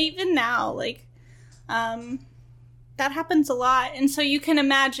 and even now, like that happens a lot. And so you can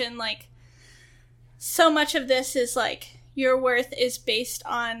imagine like so much of this is like your worth is based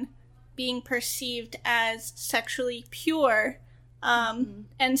on being perceived as sexually pure.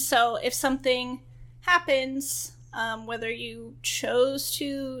 And so if something happens, whether you chose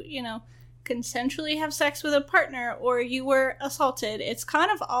to, you know, consensually have sex with a partner or you were assaulted, it's kind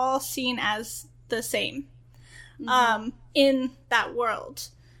of all seen as the same in that world.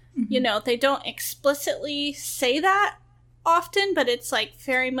 You know, they don't explicitly say that often, but it's like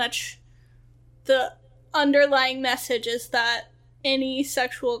very much the underlying message is that any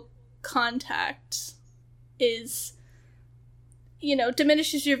sexual contact is, you know,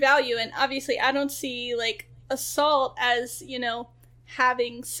 diminishes your value. And obviously I don't see like assault as, you know,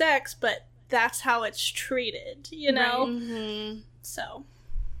 having sex, but that's how it's treated, you know? Right. So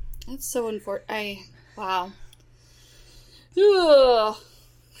That's so unfortunate. Wow. Ugh.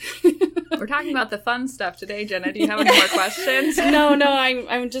 We're talking about the fun stuff today, Jenna. Do you have any more questions? No,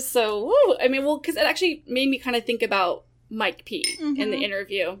 I'm just so, woo. I mean, well, because it actually made me kind of think about Mike P. in the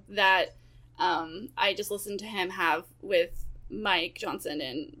interview that I just listened to him have with Mike Johnson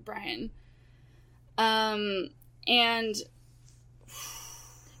and Brian. And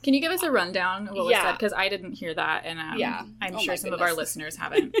can you give us a rundown of what was said? Because I didn't hear that, and I'm sure some of our listeners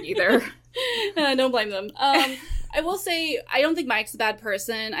haven't either. Don't blame them. I will say, I don't think Mike's a bad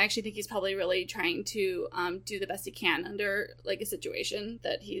person. I actually think he's probably really trying to do the best he can under like a situation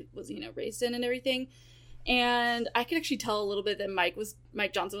that he was, you know, raised in and everything. And I could actually tell a little bit that Mike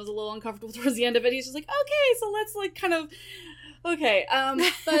Johnson was a little uncomfortable towards the end of it. He's just like, okay, so let's like kind of, okay.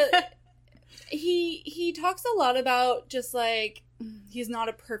 But he talks a lot about just like, he's not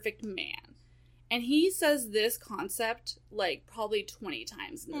a perfect man. And he says this concept like probably 20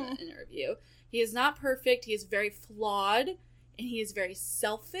 times in the interview. He is not perfect. He is very flawed, and he is very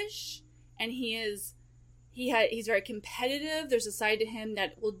selfish, and he's very competitive. There's a side to him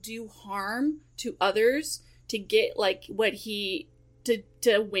that will do harm to others to get like what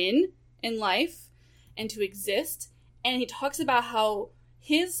to win in life and to exist. And he talks about how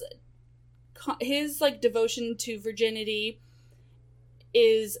his like devotion to virginity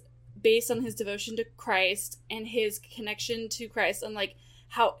is based on his devotion to Christ and his connection to Christ, and like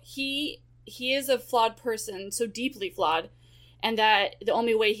how he is a flawed person, so deeply flawed, and that the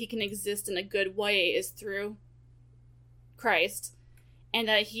only way he can exist in a good way is through Christ, and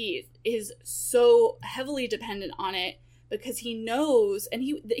that he is so heavily dependent on it because he knows, and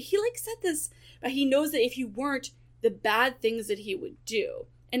he like said this, but he knows that if he weren't, the bad things that he would do.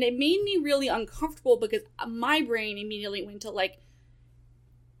 And it made me really uncomfortable because my brain immediately went to like,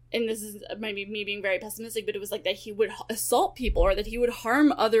 and this is maybe me being very pessimistic, but it was like that he would assault people or that he would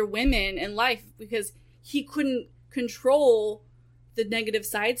harm other women in life because he couldn't control the negative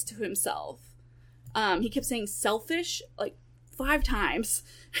sides to himself. He kept saying selfish like 5 times.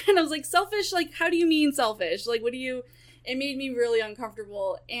 And I was like, selfish? Like, how do you mean selfish? Like, what do you... It made me really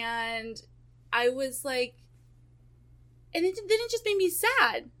uncomfortable. And I was like, and then it just made me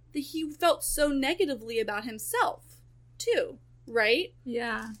sad that he felt so negatively about himself, too, right?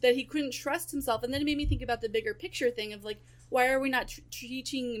 Yeah. That he couldn't trust himself. And then it made me think about the bigger picture thing of, like, why are we not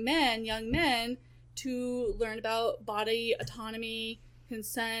teaching men, young men, to learn about body autonomy,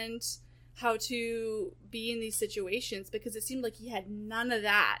 consent, how to be in these situations? Because it seemed like he had none of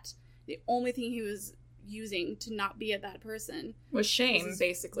that. The only thing he was using to not be a bad person Was shame,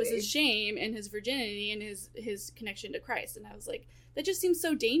 basically. was his shame and his virginity and his connection to Christ. And I was like, that just seems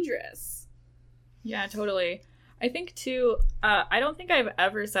so dangerous. Yeah, totally. I think, too, I don't think I've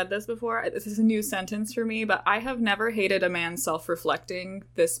ever said this before. This is a new sentence for me, but I have never hated a man self-reflecting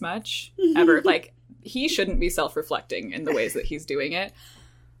this much, ever. Like, he shouldn't be self-reflecting in the ways that he's doing it.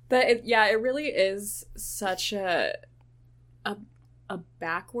 But, it really is such a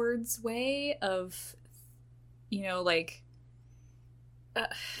backwards way of, you know, like,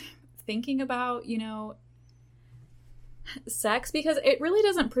 thinking about, you know, sex, because it really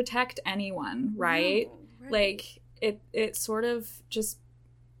doesn't protect anyone, right? No, right. Like, it sort of just,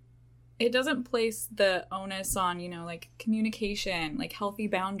 it doesn't place the onus on, you know, like, communication, like, healthy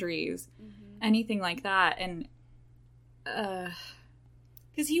boundaries, anything like that. And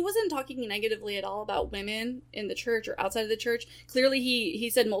because he wasn't talking negatively at all about women in the church or outside of the church. Clearly, he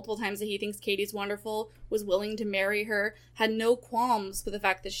said multiple times that he thinks Katie's wonderful, was willing to marry her, had no qualms with the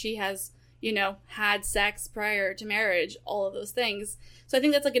fact that she has, you know, had sex prior to marriage, all of those things. So I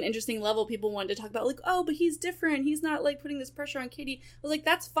think that's, like, an interesting level people wanted to talk about. Like, oh, but he's different. He's not, like, putting this pressure on Katie. I was like,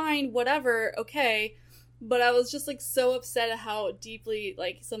 that's fine, whatever, okay. But I was just, like, so upset at how deeply,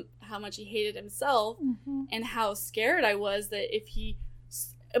 like, how much he hated himself and how scared I was that if he...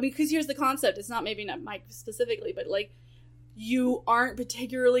 I mean, because here's the concept. It's not maybe not Mike specifically, but, like, you aren't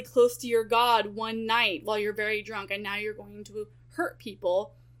particularly close to your God one night while you're very drunk, and now you're going to hurt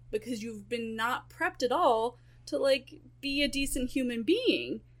people because you've been not prepped at all to, like, be a decent human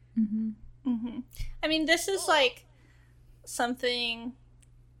being. I mean, this is, like, something...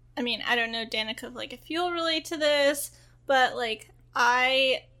 I mean, I don't know, Danica, like, if you'll relate to this, but, like,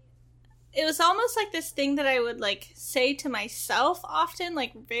 it was almost like this thing that I would, like, say to myself often,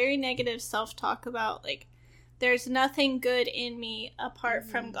 like, very negative self-talk about, like, there's nothing good in me apart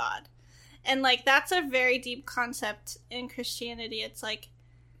from God. And, like, that's a very deep concept in Christianity. It's like,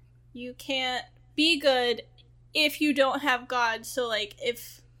 you can't be good if you don't have God. So, like,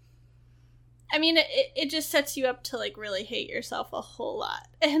 I mean, it just sets you up to, like, really hate yourself a whole lot.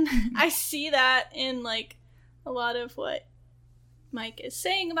 And I see that in, like, a lot of what Mike is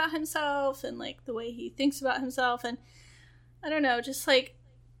saying about himself and, like, the way he thinks about himself. And I don't know, just, like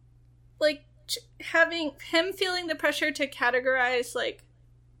having him feeling the pressure to categorize, like,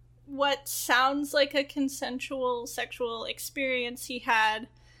 what sounds like a consensual sexual experience he had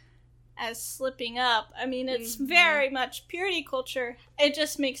as slipping up. I mean, it's very much purity culture. It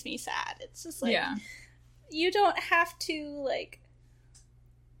just makes me sad. It's just like, you don't have to, like,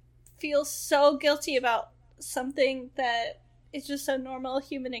 feel so guilty about something that is just a normal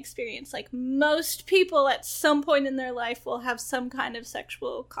human experience. Like, most people at some point in their life will have some kind of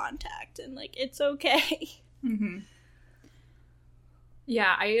sexual contact, and, like, it's okay.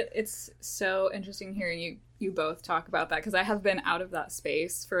 Yeah, it's so interesting hearing you both talk about that, because I have been out of that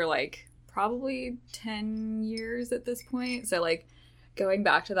space for, like, probably 10 years at this point. So, like, going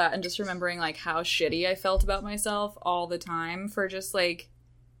back to that and just remembering, like, how shitty I felt about myself all the time for just, like,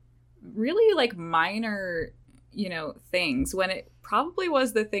 really, like, minor, you know, things, when it probably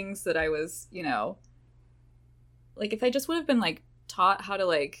was the things that I was, you know, like, if I just would have been, like, taught how to,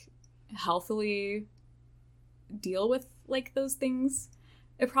 like, healthily deal with, like, those things,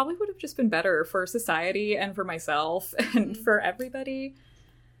 it probably would have just been better for society and for myself and for everybody.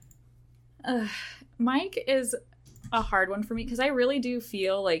 Mike is a hard one for me, because I really do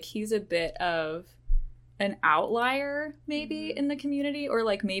feel like he's a bit of an outlier, maybe, in the community, or,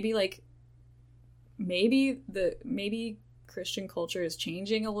 like, maybe Christian culture is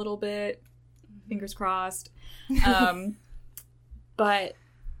changing a little bit. Fingers crossed. But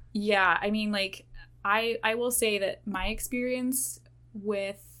yeah, I mean, like, I will say that my experience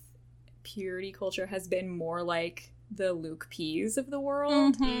with purity culture has been more like the Luke P's of the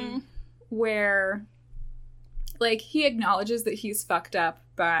world, where, like, he acknowledges that he's fucked up,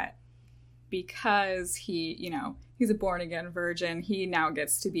 but because he, you know, he's a born-again virgin, he now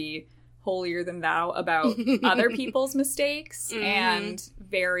gets to be holier than thou about other people's mistakes, and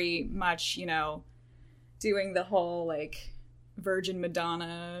very much, you know, doing the whole, like, Virgin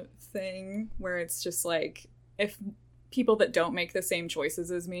Madonna thing, where it's just like, if people that don't make the same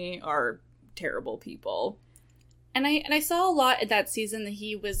choices as me are terrible people. And I saw a lot in that season that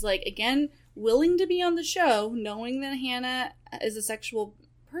he was, like, again, willing to be on the show, knowing that Hannah is a sexual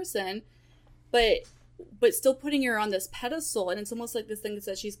person, but still putting her on this pedestal, and it's almost like this thing that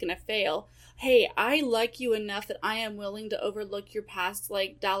says she's gonna fail. Hey, I like you enough that I am willing to overlook your past,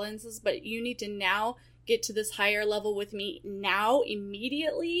 like, dalliances, but you need to now get to this higher level with me now,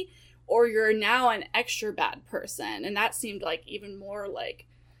 immediately, or you're now an extra bad person. And that seemed like even more, like,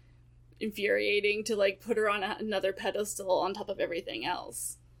 infuriating to, like, put her on another pedestal on top of everything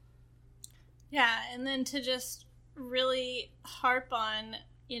else. Yeah, and then to just really harp on,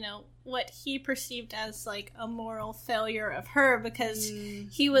 you know, what he perceived as, like, a moral failure of her, because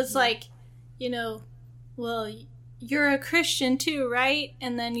he was like, you know, well, you're a Christian too, right?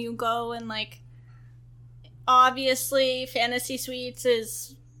 And then you go and, like, obviously Fantasy Suites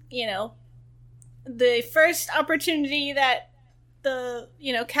is, you know, the first opportunity that the,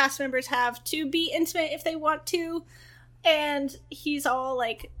 you know, cast members have to be intimate if they want to, and he's all,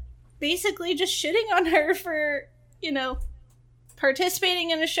 like, basically just shitting on her for, you know,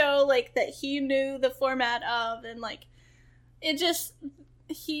 participating in a show, like, that he knew the format of, and, like, it just,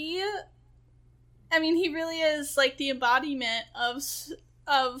 he really is, like, the embodiment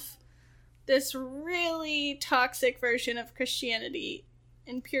of this really toxic version of Christianity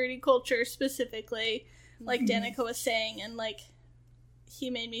and purity culture specifically, like Danica was saying, and, like,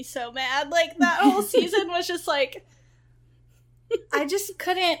 he made me so mad. Like, that whole season was just, like, I just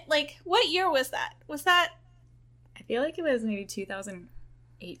couldn't, like, what year was that? Was that? I feel like it was maybe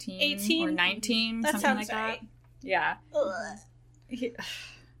 2018 or 19, that something sounds like right. that. Yeah. Ugh.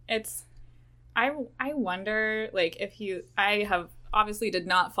 It's, I wonder, like, if I have obviously did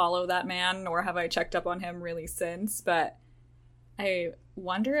not follow that man, nor have I checked up on him really since, but I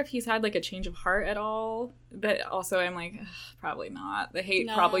wonder if he's had, like, a change of heart at all. But also I'm like, probably not. The hate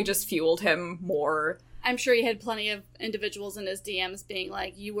probably just fueled him more. I'm sure he had plenty of individuals in his DMs being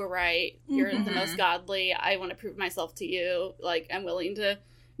like, you were right, you're the most godly, I want to prove myself to you, like, I'm willing to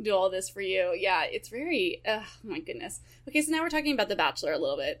do all this for you. Yeah, it's very, oh my goodness. Okay, so now we're talking about The Bachelor a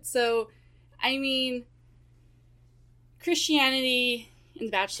little bit. So, I mean, Christianity and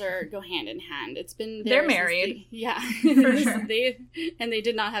The Bachelor go hand in hand. It's been there. They're married. For sure. They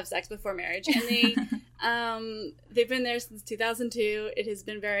did not have sex before marriage. And they've been there since 2002. It has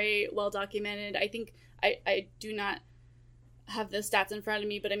been very well documented. I think I do not have the stats in front of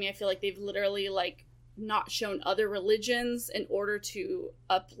me, but I mean, I feel like they've literally, like, not shown other religions in order to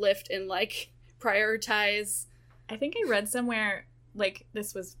uplift and, like, prioritize. I think I read somewhere, like,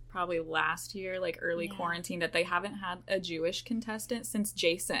 this was probably last year, like, early quarantine, that they haven't had a Jewish contestant since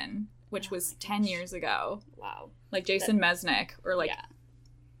Jason, which was 10 years ago. Wow. Like, Jason Mesnick, or, like,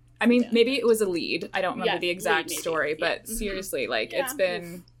 I mean, maybe it was a lead. I don't remember the exact story, but seriously, like, it's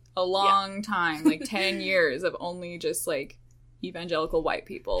been a long time, like 10 years of only just, like, evangelical white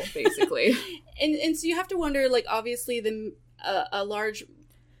people, basically. and so you have to wonder, like, obviously a large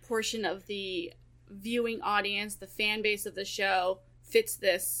portion of the viewing audience, the fan base of the show, fits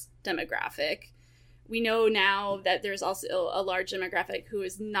this demographic. We know now that there's also a large demographic who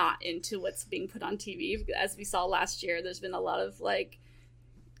is not into what's being put on TV. As we saw last year, there's been a lot of, like,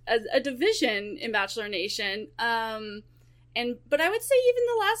 a division in Bachelor Nation. But I would say even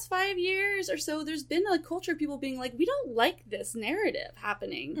the last 5 years or so, there's been a culture of people being like, we don't like this narrative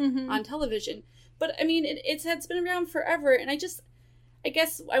happening on television. But, I mean, it's been around forever, and I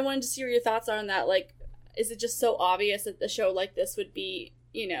guess I wanted to see what your thoughts are on that. Like, is it just so obvious that the show like this would be,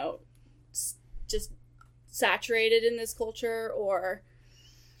 you know, just saturated in this culture, or?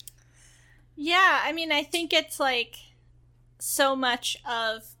 Yeah, I mean, I think it's, like, so much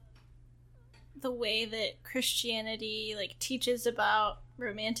of the way that Christianity, like, teaches about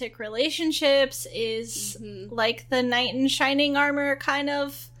romantic relationships is like the knight in shining armor kind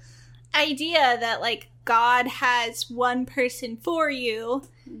of idea that, like, God has one person for you,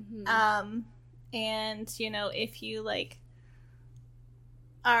 and, you know, if you, like,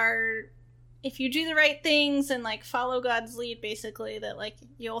 if you do the right things and, like, follow God's lead, basically, that, like,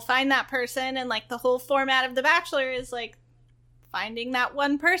 you'll find that person, and, like, the whole format of The Bachelor is, like, finding that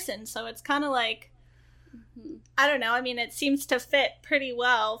one person. So it's kind of like, I don't know, I mean, it seems to fit pretty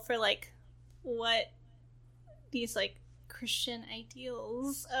well for, like, what these, like, Christian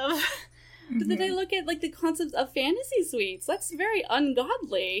ideals of... But then I look at, like, the concepts of fantasy suites. That's very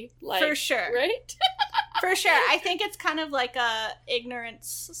ungodly. Like, for sure. Right? For sure. I think it's kind of like a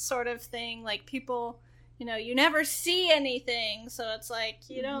ignorance sort of thing. Like, people, you know, you never see anything. So it's like,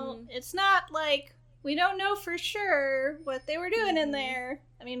 you don't, it's not like, we don't know for sure what they were doing in there.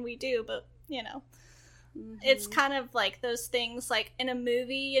 I mean, we do, but, you know. It's kind of like those things, like, in a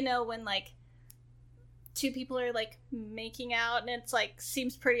movie, you know, when, like, two people are like making out and it's like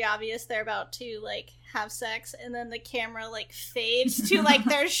seems pretty obvious they're about to like have sex, and then the camera like fades to like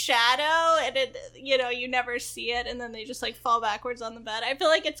their shadow, and it, you know, you never see it, and then they just like fall backwards on the bed. I feel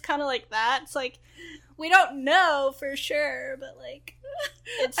like it's kind of like that. It's like we don't know for sure, but like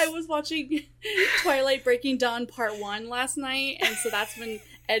I was watching Twilight Breaking Dawn Part 1 last night, and so that's when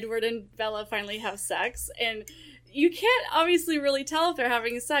Edward and Bella finally have sex, and you can't obviously really tell if they're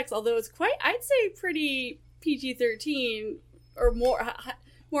having sex, although it's quite, I'd say, pretty PG-13 or more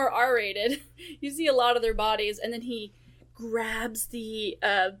R-rated. You see a lot of their bodies, and then he grabs the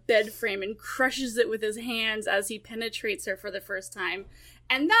bed frame and crushes it with his hands as he penetrates her for the first time.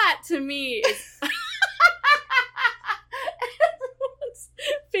 And that, to me, is... Everyone's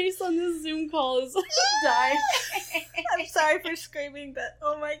face on this Zoom call is dying. I'm sorry for screaming, but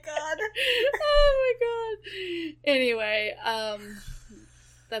oh my god. Oh my god. Anyway,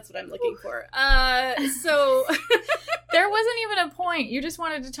 that's what I'm looking for. So There wasn't even a point. You just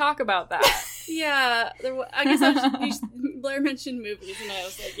wanted to talk about that. yeah, I guess Blair mentioned movies, and I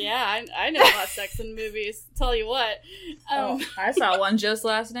was like, yeah, I know about sex in movies. Tell you what. I saw one just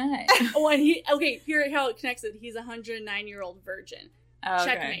last night. Here how it connects it. He's a 109-year-old virgin. Okay.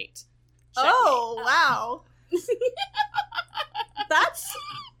 Checkmate. Oh, wow. That's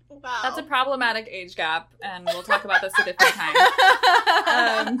wow. That's a problematic age gap, and we'll talk about this a different time.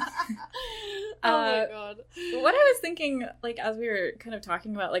 Oh my god. What I was thinking, like, as we were kind of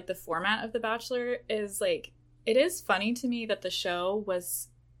talking about, like, the format of The Bachelor is, like, it is funny to me that the show was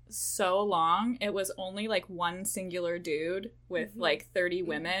so long. It was only, like, one singular dude with, like, 30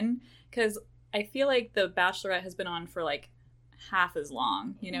 women. Because I feel like The Bachelorette has been on for, like, half as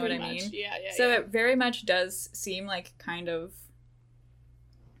long. You know Pretty what I mean? much. Yeah. So it very much does seem like kind of,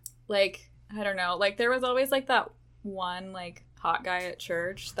 like, I don't know. Like, there was always, like, that one, like, hot guy at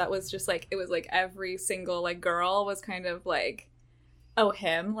church that was just, like, it was, like, every single, like, girl was kind of, like, oh,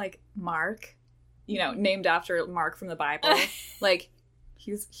 him, like, Mark, you know, named after Mark from the Bible. Like,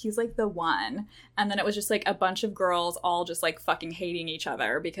 he's, like, the one. And then it was just, like, a bunch of girls all just, like, fucking hating each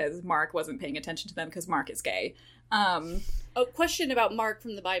other because Mark wasn't paying attention to them because Mark is gay. A question about Mark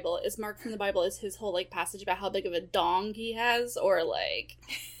from the Bible. Is Mark from the Bible, is his whole, like, passage about how big of a dong he has? Or, like...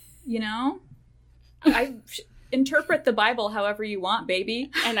 You know? Interpret the Bible however you want, baby.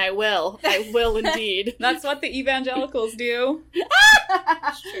 And I will. I will indeed. That's what the evangelicals do.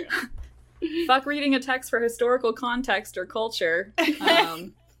 That's true. Fuck reading a text for historical context or culture.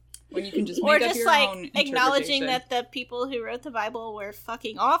 When you can just make or up just your like own acknowledging interpretation. that the people who wrote the Bible were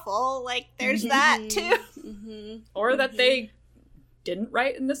fucking awful. Like, there's that too. Mm-hmm. Or that they didn't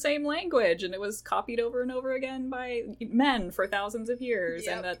write in the same language and it was copied over and over again by men for thousands of years.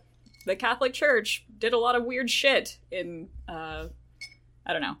 Yep. And that the Catholic Church did a lot of weird shit in, I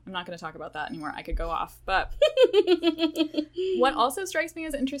don't know. I'm not going to talk about that anymore. I could go off. But what also strikes me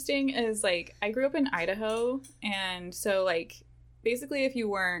as interesting is, like, I grew up in Idaho. And so, like, basically if you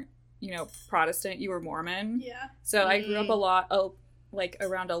weren't, you know, Protestant, you were Mormon. Yeah. So I grew up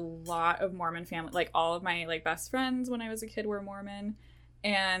around a lot of Mormon family. Like, all of my, like, best friends when I was a kid were Mormon.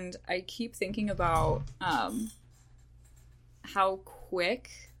 And I keep thinking about how quick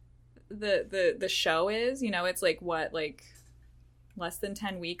the show is. You know, it's like, what, like, less than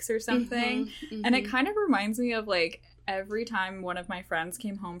 10 weeks or something. And it kind of reminds me of, like, every time one of my friends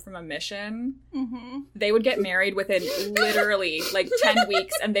came home from a mission, they would get married within literally, like, 10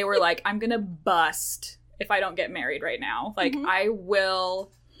 weeks. And they were like, I'm gonna bust if I don't get married right now. Like, I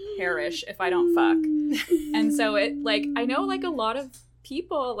will perish if I don't fuck. And so it, like, I know, like, a lot of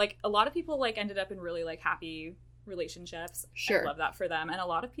people, like, ended up in really, like, happy relationships. Sure. I love that for them. And a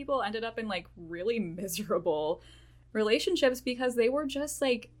lot of people ended up in, like, really miserable relationships because they were just,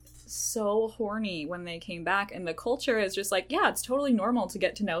 like, so horny when they came back. And the culture is just like, yeah, it's totally normal to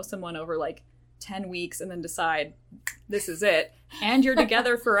get to know someone over, like, 10 weeks and then decide this is it and you're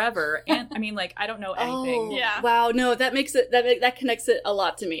together forever. And I mean, like, I don't know anything. Oh, Yeah. Wow, no, that makes it, that connects it a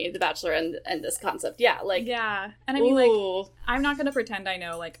lot to me, The Bachelor and this concept. Yeah, like, Yeah. And I mean, like, ooh. I'm not going to pretend I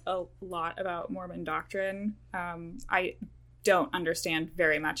know, like, a lot about Mormon doctrine. I don't understand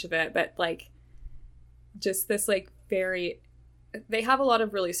very much of it, but, like, just this, like, they have a lot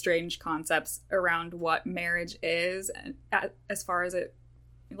of really strange concepts around what marriage is, as far as it,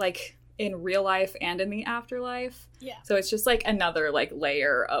 like, in real life and in the afterlife. Yeah. So it's just, like, another, like,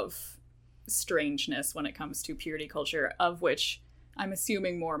 layer of strangeness when it comes to purity culture, of which I'm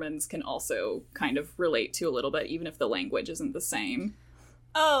assuming Mormons can also kind of relate to a little bit, even if the language isn't the same.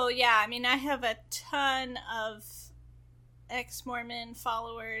 Oh, yeah. I mean, I have a ton of ex-Mormon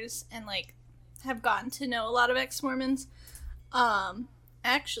followers and, like, have gotten to know a lot of ex-Mormons.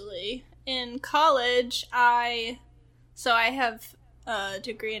 Actually, in college, I have a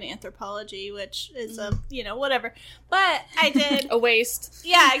degree in anthropology, which is whatever. But I did A waste.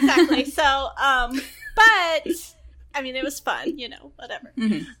 Yeah, exactly. So, but I mean, it was fun, whatever.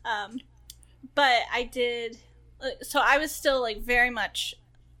 Mm-hmm. But I did. So I was still like very much,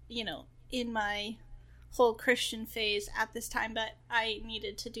 in my whole Christian phase at this time. But I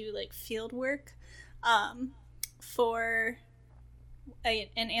needed to do like field work, for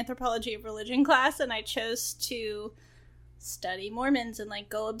an anthropology of religion class, and I chose to study Mormons and like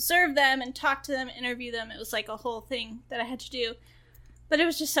go observe them and talk to them, interview them. It was like a whole thing that I had to do, but it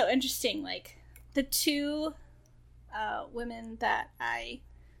was just so interesting. Like the two women that I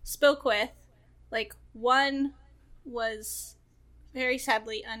spoke with, like one was very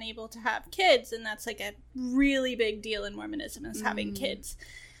sadly unable to have kids, and that's like a really big deal in Mormonism, is having kids.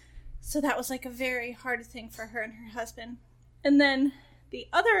 So that was like a very hard thing for her and her husband. And then the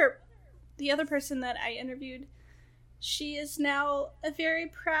other person that I interviewed, she is now a very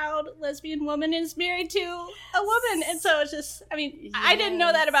proud lesbian woman and is married to a woman. And so it's just, I mean, yes. I didn't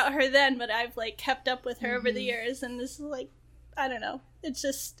know that about her then, but I've like kept up with her over the years. And this is like, I don't know. It's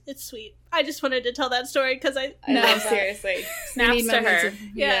just, it's sweet. I just wanted to tell that story because I no, seriously. Snaps to her.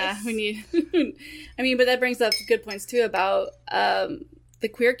 Yeah, we need, I mean, but that brings up good points too about, the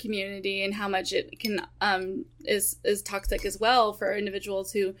queer community and how much it can is toxic as well for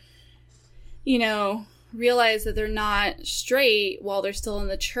individuals who, realize that they're not straight while they're still in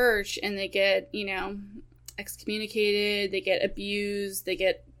the church, and they get, excommunicated, they get abused, they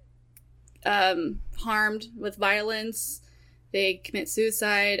get harmed with violence, they commit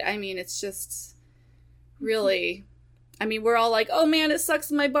suicide. I mean, it's just really, I mean, we're all like, oh man, it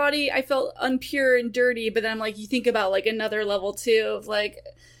sucks in my body, I felt unpure and dirty, but then I'm like, you think about like another level too of like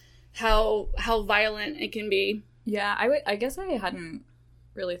how violent it can be. Yeah, I guess I hadn't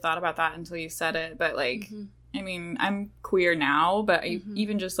really thought about that until you said it, but like, I mean, I'm queer now, but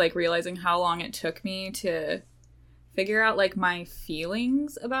even just like realizing how long it took me to figure out like my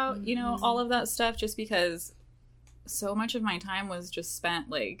feelings about, all of that stuff, just because so much of my time was just spent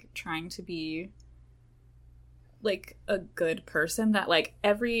like trying to be like a good person, that like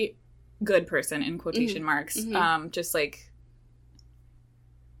every good person in quotation marks, just like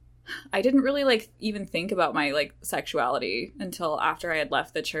I didn't really like even think about my like sexuality until after I had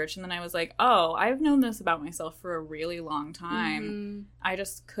left the church, and then I was like, oh, I've known this about myself for a really long time. I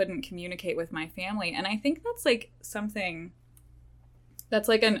just couldn't communicate with my family, and I think that's like something that's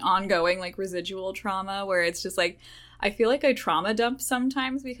like an ongoing like residual trauma, where it's just like I feel like I trauma dump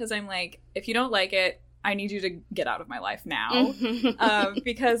sometimes because I'm like, if you don't like it, I need you to get out of my life now.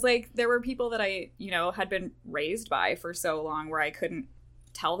 Because like there were people that I, had been raised by for so long where I couldn't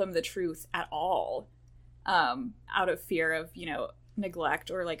tell them the truth at all, out of fear of, neglect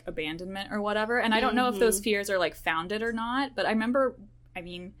or like abandonment or whatever. And I don't know if those fears are like founded or not, but I remember, I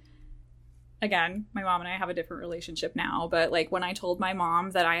mean, again, my mom and I have a different relationship now, but like when I told my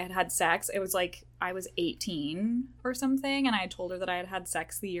mom that I had had sex, it was like I was 18 or something, and I had told her that I had had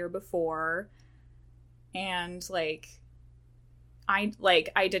sex the year before. And like I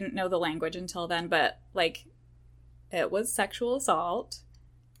didn't know the language until then, but like it was sexual assault,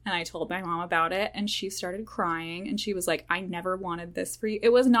 and I told my mom about it, and she started crying, and she was like, I never wanted this for you. It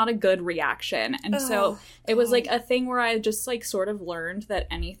was not a good reaction. And so it was like a thing where I just like sort of learned that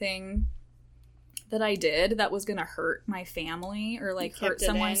anything that I did that was gonna hurt my family or like hurt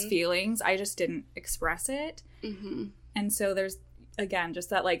someone's feelings, I just didn't express it. And so there's again just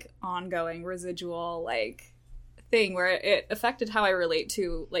that like ongoing residual like thing where it affected how I relate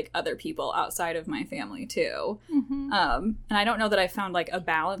to like other people outside of my family too. And I don't know that I found like a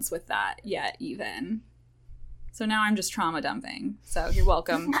balance with that yet even. So now I'm just trauma dumping. So you're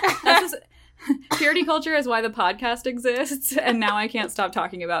welcome. That's just, purity culture is why the podcast exists, and now I can't stop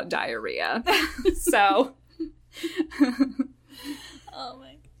talking about diarrhea. So oh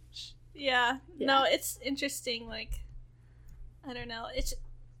my gosh. Yeah. No, it's interesting, like I don't know.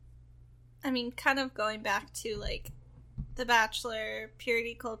 I mean, kind of going back to, like, The Bachelor,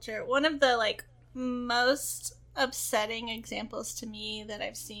 purity culture, one of the, like, most upsetting examples to me that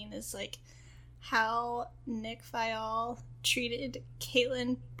I've seen is, like, how Nick Viall treated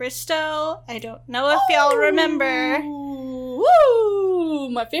Caitlin Bristow. I don't know if y'all remember. Woo!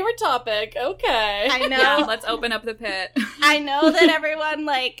 My favorite topic. Okay. I know. Yeah, let's open up the pit. I know that everyone,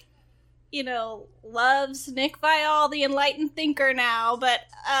 like, loves Nick Viall, the enlightened thinker now, but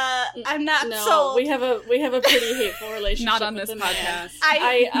I'm not sold. We have a pretty hateful relationship. Not on this podcast.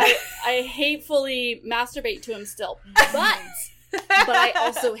 I hatefully masturbate to him still, but I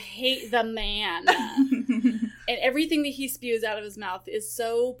also hate the man. And everything that he spews out of his mouth is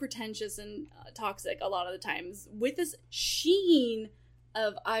so pretentious and toxic a lot of the times, with this sheen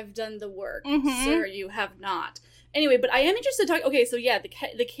of "I've done the work, sir, you have not." Anyway, but I am interested to talk. Okay, so yeah, the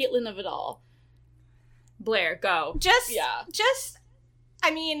Caitlyn of it all. Blair, go. Just,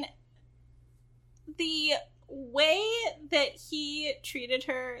 I mean, the way that he treated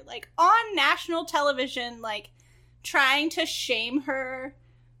her, like, on national television, like, trying to shame her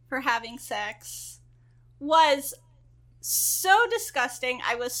for having sex, was so disgusting.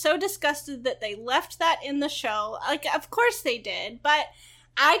 I was so disgusted that they left that in the show. Like, of course they did, but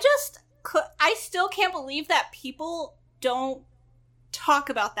I still can't believe that people don't talk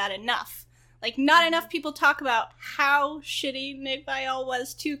about that enough. Like, not enough people talk about how shitty Nick Viall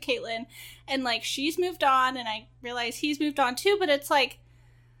was to Caitlyn. And, like, she's moved on, and I realize he's moved on too, but it's like,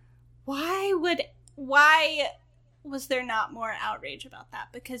 why was there not more outrage about that?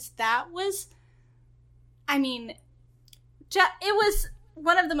 Because that was, I mean, it was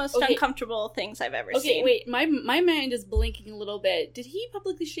one of the most uncomfortable things I've ever seen. Okay, wait, my mind is blinking a little bit. Did he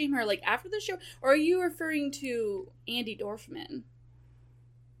publicly shame her, like, after the show? Or are you referring to Andy Dorfman?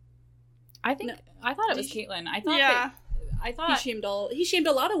 I thought it was Caitlyn. I thought he shamed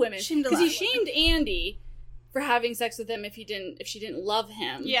a lot of women. Because he shamed Andy for having sex with him if she didn't love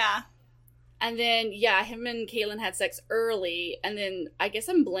him. Yeah. And then, him and Caitlyn had sex early, and then I guess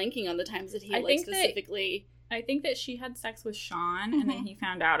I'm blanking on the times that he specifically. I think that she had sex with Sean, and then he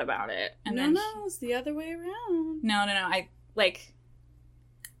found out about it. And no, it's the other way around. No.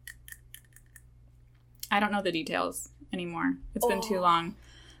 I don't know the details anymore. It's been too long.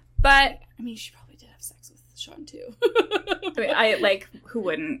 But I mean, she probably did have sex with Sean too. I like, who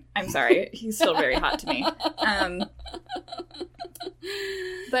wouldn't? I'm sorry, he's still very hot to me.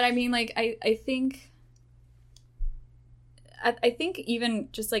 But I mean, like, I think even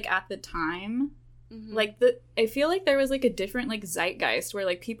just like at the time, like I feel like there was like a different like zeitgeist where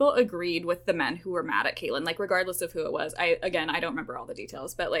like people agreed with the men who were mad at Caitlyn, like regardless of who it was. I don't remember all the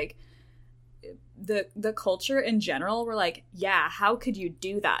details, but like the culture in general were like, yeah, how could you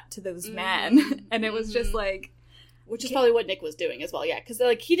do that to those men? And it was just like, which is probably what Nick was doing as well. Yeah, because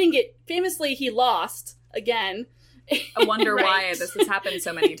like he lost again. I wonder why this has happened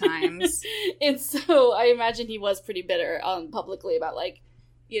so many times. And so I imagine he was pretty bitter publicly about, like,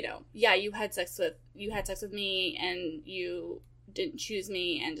 you know, yeah, you had sex with me and you didn't choose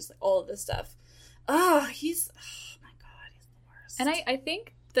me and just like all of this stuff. Oh my God, he's the worst. And I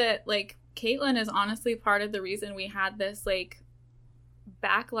think that like Caitlyn is honestly part of the reason we had this like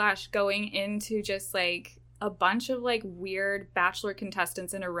backlash going into just like a bunch of like weird Bachelor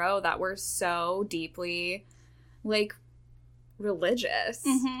contestants in a row that were so deeply like religious.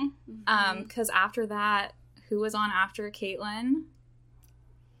 Because after that, who was on after Caitlyn?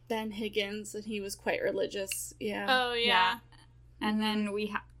 Ben Higgins, and he was quite religious. Yeah. Oh yeah. And then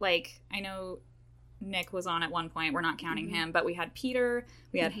we I know Nick was on at one point. We're not counting him, but we had Peter,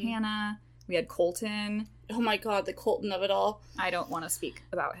 we had Hannah, we had Colton. Oh my God, the Colton of it all. I don't want to speak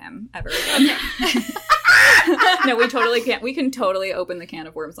about him ever again. No, we totally can't. We can totally open the can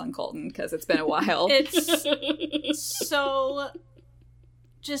of worms on Colton because it's been a while. It's so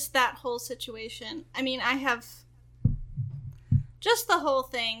just that whole situation. I mean, I have just the whole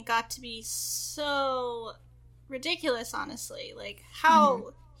thing got to be so ridiculous, honestly. Like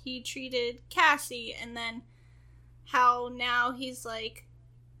how he treated Cassie, and then how now he's like,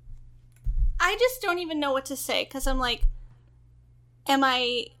 I just don't even know what to say, because I'm like, am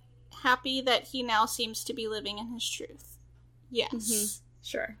I happy that he now seems to be living in his truth? Yes.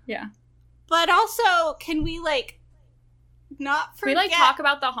 Sure. Yeah. But also, can we like not forget? We like talk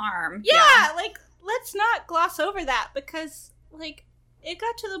about the harm. Yeah, like let's not gloss over that, because like it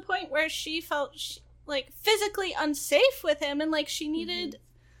got to the point where she felt like physically unsafe with him, and like she needed,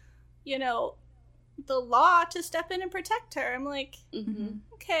 you know, the law to step in and protect her. I'm like,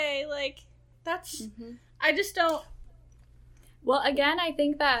 okay, like that's I just don't. Well, again, I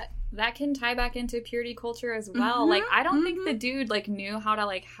think that can tie back into purity culture as well. Like, I don't think the dude, like, knew how to,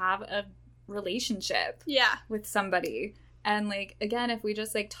 like, have a relationship with somebody. And, like, again, if we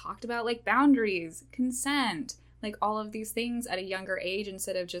just, like, talked about, like, boundaries, consent, like, all of these things at a younger age,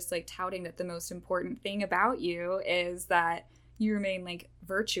 instead of just, like, touting that the most important thing about you is that you remain, like,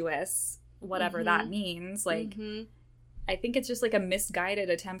 virtuous, whatever that means. Like, I think it's just like a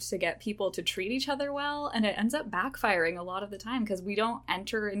misguided attempt to get people to treat each other well, and it ends up backfiring a lot of the time because we don't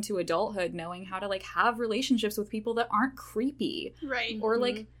enter into adulthood knowing how to like have relationships with people that aren't creepy, right? Or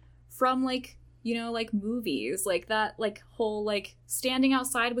like from like, you know, like movies, like that like whole like standing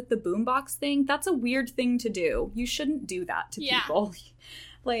outside with the boombox thing. That's a weird thing to do. You shouldn't do that to people.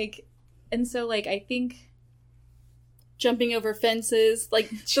 Like, and so like I think jumping over fences. Like,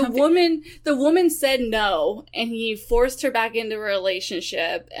 the woman said no, and he forced her back into a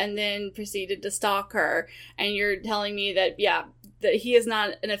relationship and then proceeded to stalk her. And you're telling me that, that he is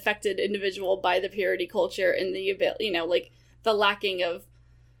not an affected individual by the purity culture and the, like, the lacking of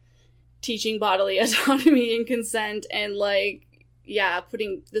teaching bodily autonomy and consent, and, like,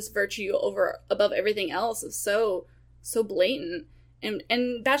 putting this virtue above everything else is so blatant.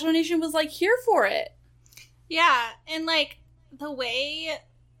 And Bachelor Nation was, like, here for it. Yeah, and, like, the way...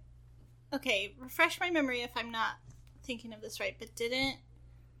 Okay, refresh my memory if I'm not thinking of this right, but didn't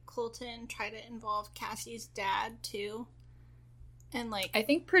Colton try to involve Cassie's dad, too? And, like... I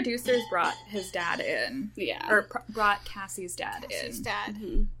think producers brought his dad in. Yeah. Or brought Cassie's dad in. Cassie's dad.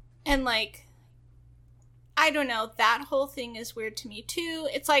 Mm-hmm. And, like... I don't know, that whole thing is weird to me, too.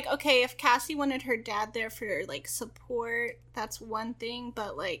 It's like, okay, if Cassie wanted her dad there for, like, support, that's one thing,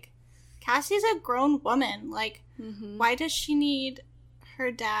 but, like, Cassie's a grown woman. Like, why does she need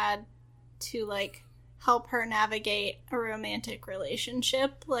her dad to, like, help her navigate a romantic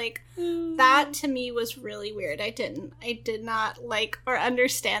relationship? Like, that to me was really weird. I did not like or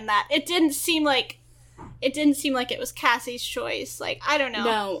understand that. It didn't seem like it was Cassie's choice. Like, I don't know.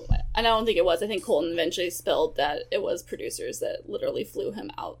 No, and I don't think it was. I think Colton eventually spilled that it was producers that literally flew him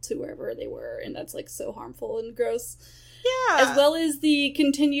out to wherever they were, and that's, like, so harmful and gross. Yeah. As well as the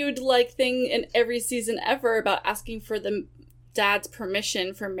continued, like, thing in every season ever about asking for the dad's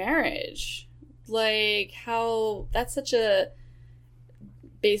permission for marriage. Like, how that's such a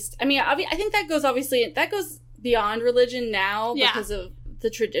based... I mean, I think that goes beyond religion now because of the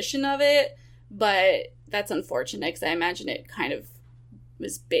tradition of it, but that's unfortunate because I imagine it kind of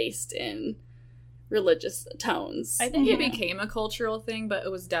was based in religious tones. I think it became a cultural thing, but it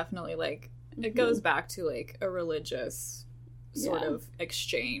was definitely, like, it goes back to, like, a religious sort of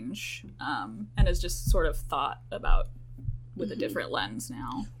exchange, and is just sort of thought about with a different lens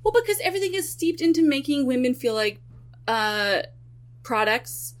now. Well, because everything is steeped into making women feel like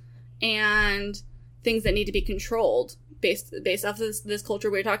products and things that need to be controlled based off this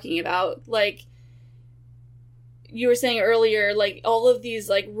culture we're talking about. Like, you were saying earlier, like, all of these,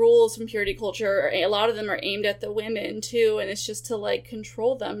 like, rules from purity culture, a lot of them are aimed at the women, too, and it's just to, like,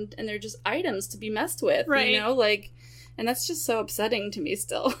 control them, and they're just items to be messed with, right. You know? Like, and that's just so upsetting to me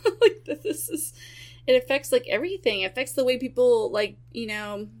still. Like, it affects, like, everything. It affects the way people, like, you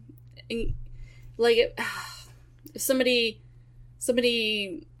know, like, if somebody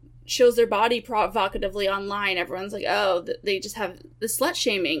shows their body provocatively online, everyone's like, oh, they just have the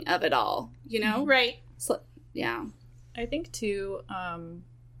slut-shaming of it all, you know? Right. Yeah. I think, too,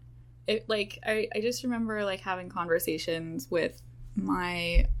 it, like, I just remember, like, having conversations with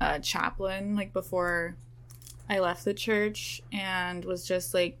my chaplain, like, before I left the church, and was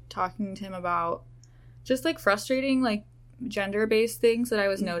just, like, talking to him about just, like, frustrating, like, gender-based things that I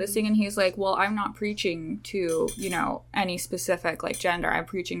was noticing, and he's like, well, I'm not preaching to, you know, any specific, like, gender. I'm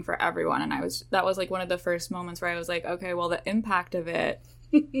preaching for everyone, and that was, like, one of the first moments where I was like, okay, well, the impact of it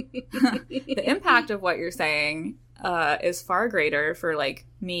the impact of what you're saying is far greater for, like,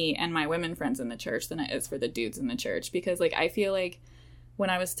 me and my women friends in the church than it is for the dudes in the church, because, like, I feel like when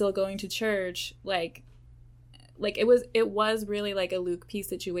I was still going to church, like it was really, like, a Luke P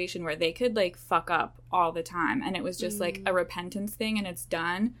situation where they could, like, fuck up all the time, and it was just like a repentance thing and it's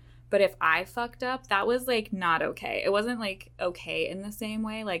done. But if I fucked up, that was, like, not okay. It wasn't, like, okay in the same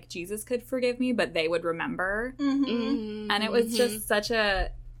way. Like, Jesus could forgive me, but they would remember. And it was just such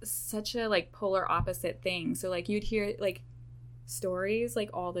a, like, polar opposite thing. So, like, you'd hear, like, stories, like,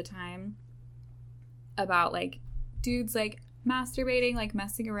 all the time about, like, dudes, like, masturbating, like,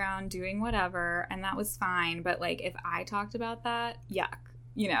 messing around, doing whatever, and that was fine. But, like, if I talked about that, yuck,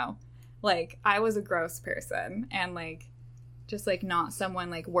 you know? Like, I was a gross person, and, like, just, like, not someone,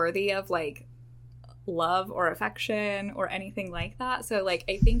 like, worthy of, like, love or affection or anything like that. So, like,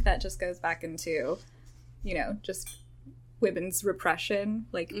 I think that just goes back into, you know, just women's repression,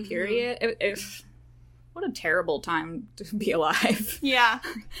 like, period. What a terrible time to be alive. Yeah.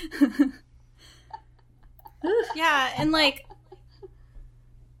 Yeah, and, like,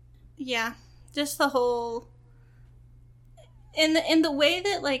 yeah, just the whole, in the way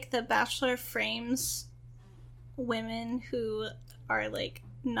that, like, The Bachelor frames women who are, like,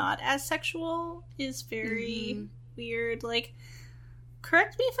 not as sexual is very weird. Like,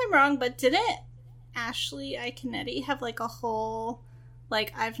 correct me if I'm wrong, but didn't Ashley Iaconetti have, like, a whole,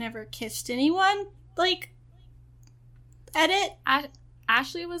 like, I've never kissed anyone, like, edit?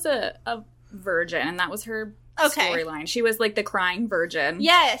 Ashley was a virgin, and that was her storyline. She was, like, the crying virgin.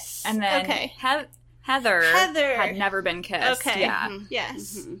 Yes. And then Heather had never been kissed. Okay. Yeah.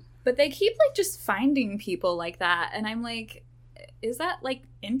 Yes. But they keep, like, just finding people like that. And I'm like, is that, like,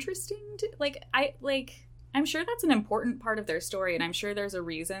 interesting? I'm sure that's an important part of their story. And I'm sure there's a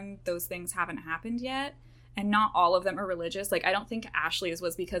reason those things haven't happened yet. And not all of them are religious. Like, I don't think Ashley's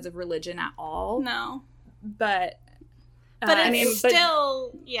was because of religion at all. No. But it's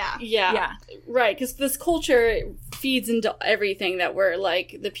still, Yeah. Right, because this culture feeds into everything that we're,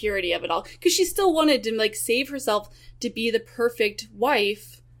 like, the purity of it all. Because she still wanted to, like, save herself to be the perfect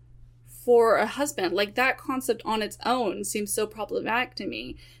wife for a husband. Like, that concept on its own seems so problematic to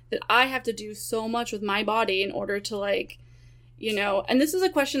me, that I have to do so much with my body in order to, like, you know. And this is a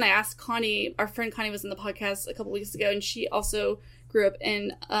question I asked Connie. Our friend Connie was in the podcast a couple weeks ago, and she also grew up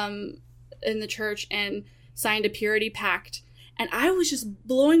in the church and signed a purity pact. And I was just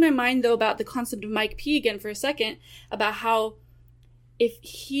blowing my mind, though, about the concept of Mike P. again for a second, about how if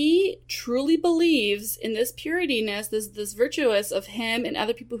he truly believes in this purityness, this virtuous of him and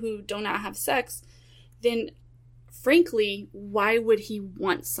other people who do not have sex, then frankly, why would he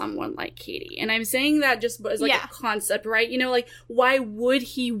want someone like Katie? And I'm saying that just as like a concept, right? You know, like, why would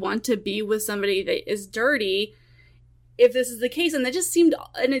he want to be with somebody that is dirty if this is the case? And that just seemed,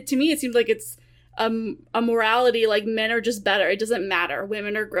 to me, it seemed like it's a morality, like, men are just better. It doesn't matter.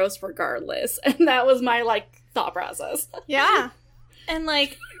 Women are gross regardless. And that was my, like, thought process. Yeah. And,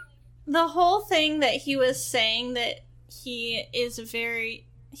 like, the whole thing that he was saying that he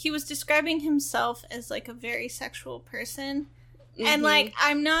was describing himself as, like, a very sexual person. Mm-hmm. And, like,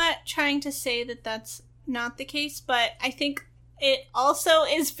 I'm not trying to say that that's not the case, but I think it also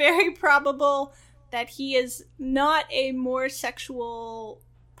is very probable that he is not a more sexual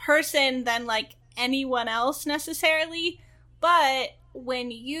person than, like, anyone else necessarily. But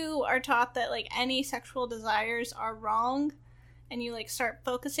when you are taught that, like, any sexual desires are wrong, and you, like, start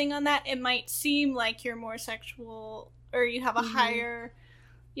focusing on that, it might seem like you're more sexual, or you have a higher,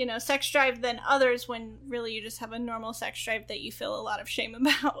 you know, sex drive than others, when really you just have a normal sex drive that you feel a lot of shame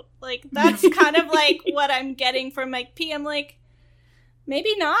about. Like, that's kind of, like, what I'm getting from Mike P. I'm like,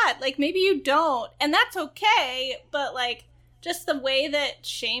 maybe not. Like, maybe you don't. And that's okay, but, like, just the way that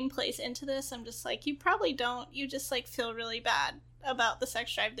shame plays into this, I'm just like, you probably don't. You just, like, feel really bad about the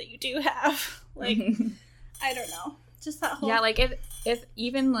sex drive that you do have. Like, I don't know. Just that whole... Yeah, like, if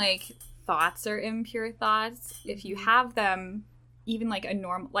even, like, thoughts are impure thoughts, if you have them, even, like, a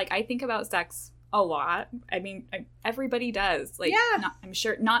normal... Like, I think about sex a lot. I mean, everybody does. Like, I'm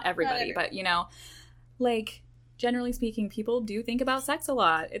sure not everybody, but, you know, like, generally speaking, people do think about sex a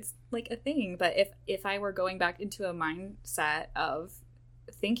lot. It's, like, a thing. But if I were going back into a mindset of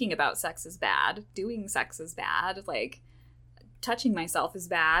thinking about sex is bad, doing sex is bad, like... touching myself is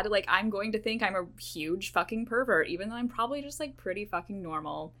bad, like, I'm going to think I'm a huge fucking pervert, even though I'm probably just, like, pretty fucking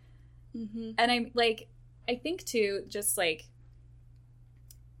normal. And I'm, like, I think, too, just, like,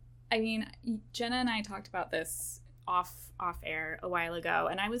 I mean, Jenna and I talked about this off air a while ago,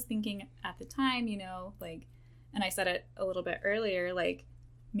 and I was thinking at the time, you know, like, and I said it a little bit earlier, like,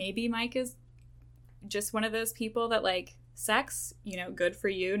 maybe Mike is just one of those people that, like, sex, you know, good for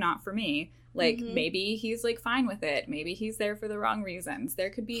you, not for me. Like, maybe he's, like, fine with it. Maybe he's there for the wrong reasons. There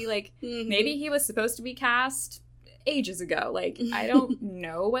could be, like, maybe he was supposed to be cast ages ago. Like, I don't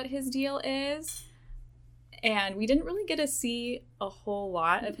know what his deal is. And we didn't really get to see a whole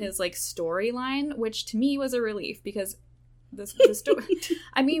lot of his, like, storyline, which to me was a relief, because the story...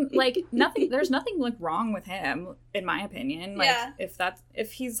 I mean, like, there's nothing, like, wrong with him, in my opinion. Like, if that's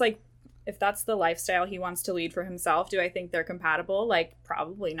the lifestyle he wants to lead for himself, do I think they're compatible? Like,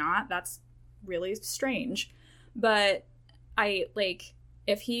 probably not. That's really strange. But I, like,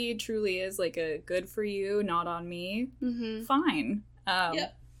 if he truly is, like, a good for you, not on me, fine.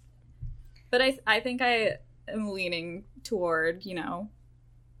 But I think I am leaning toward, you know,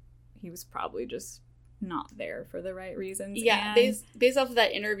 he was probably just not there for the right reasons. Yeah, and... based off of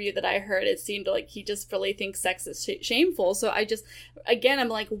that interview that I heard, it seemed like he just really thinks sex is shameful. So I just, again, I'm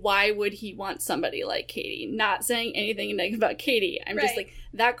like, why would he want somebody like Katie? Not saying anything negative about Katie. I'm just like,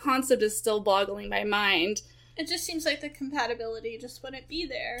 that concept is still boggling my mind. It just seems like the compatibility just wouldn't be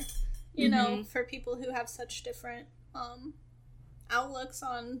there, you know, for people who have such different outlooks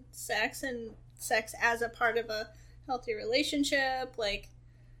on sex and sex as a part of a healthy relationship. Like,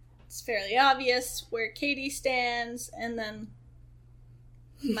 it's fairly obvious where Katie stands, and then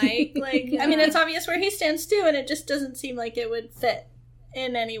Mike, like, I mean, it's obvious where he stands too, and it just doesn't seem like it would fit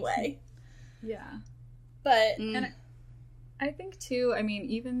in any way. Yeah. But... And I think, too, I mean,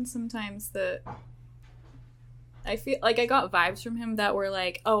 even sometimes I feel like I got vibes from him that were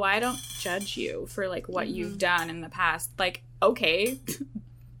like, oh, I don't judge you for, like, what you've done in the past. Like, okay.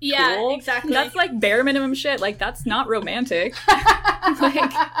 Yeah, cool. exactly. That's, like, bare minimum shit. Like, that's not romantic.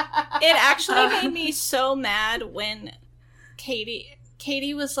 Like, it actually made me so mad when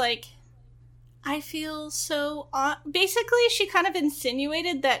Katie was like, I feel so basically she kind of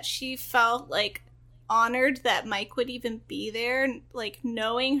insinuated that she felt like honored that Mike would even be there, like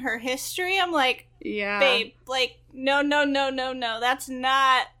knowing her history. I'm like, Yeah. babe, like no, that's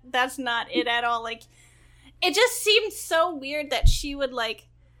not it at all. Like, it just seemed so weird that she would like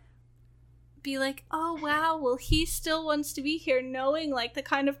be like, oh wow, well he still wants to be here, knowing like the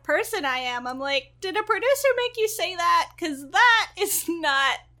kind of person I am. I'm like, did a producer make you say that? Because that is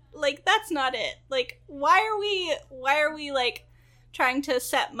not, like, that's not it. Like, why are we like trying to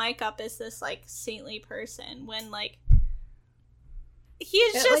set Mike up as this like saintly person when like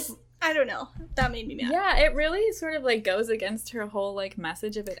he's just like, I don't know, that made me mad. Yeah, it really sort of like goes against her whole like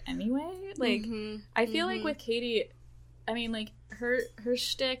message of it anyway. Like, I feel like with Katie, I mean, like her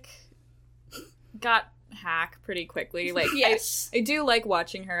shtick got hack pretty quickly. Like, yes. I do like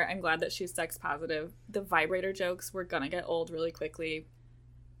watching her. I'm glad that she's sex positive. The vibrator jokes were gonna get old really quickly.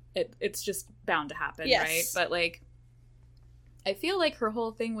 It's just bound to happen, yes. right? But like, I feel like her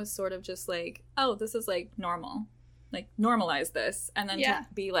whole thing was sort of just like, oh, this is like normal, like normalize this, and then to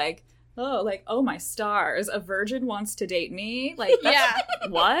be like, oh my stars, a virgin wants to date me, like, that's,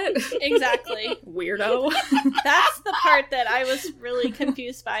 what? Exactly. Weirdo. That's the part that I was really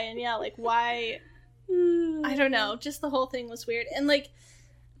confused by, and like, why? I don't know. Just the whole thing was weird, and like,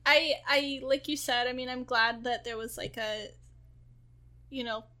 I like you said, I mean, I'm glad that there was like a, you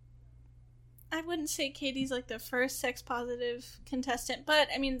know, I wouldn't say Katie's like the first sex positive contestant, but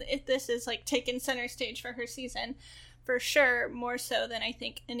I mean, this is like taken center stage for her season, for sure, more so than I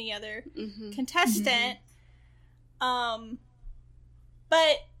think any other contestant. But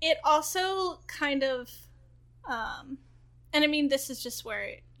it also kind of, and I mean, this is just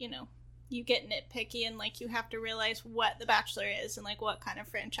where, you know, you get nitpicky and like you have to realize what The Bachelor is and like what kind of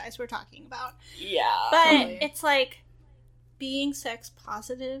franchise we're talking about. Yeah. But it's like, being sex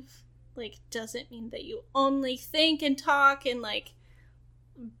positive like doesn't mean that you only think and talk and like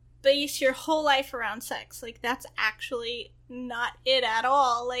base your whole life around sex. Like, that's actually not it at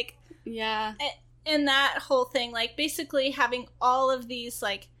all. Like, yeah. And that whole thing, like, basically having all of these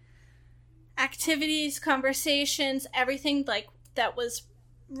like activities, conversations, everything like that was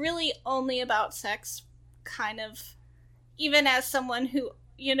really only about sex, kind of, even as someone who,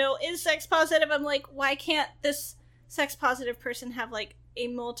 you know, is sex positive, I'm like, why can't this sex positive person have like a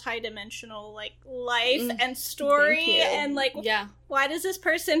multi-dimensional like life and story, and like, why does this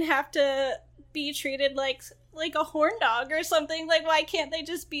person have to be treated like a horn dog or something? Like, why can't they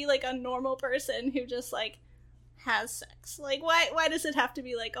just be like a normal person who just like has sex? Like, why does it have to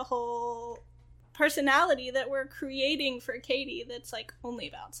be like a whole personality that we're creating for Katie that's like only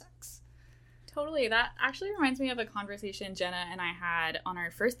about sex? Totally. That actually reminds me of a conversation Jenna and I had on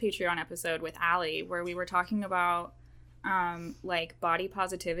our first Patreon episode with Allie, where we were talking about like body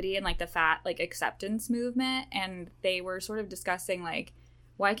positivity and like the fat like acceptance movement, and they were sort of discussing like,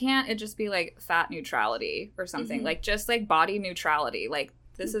 why can't it just be like fat neutrality or something? Like, just like body neutrality. Like,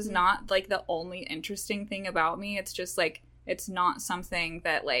 this is not like the only interesting thing about me. It's just like, it's not something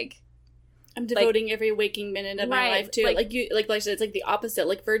that like I'm devoting every waking minute of my life to. Like you, like said, it's like the opposite.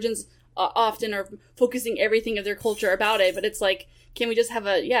 Like, virgins often are focusing everything of their culture about it, but it's like, can we just have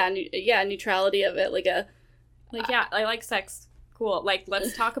a neutrality of it? Like a I like sex. Cool. Like,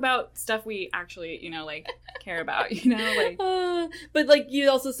 let's talk about stuff we actually, you know, like, care about, you know? Like, but like you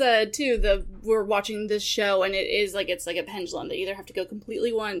also said, too, we're watching this show, and it's like a pendulum. They either have to go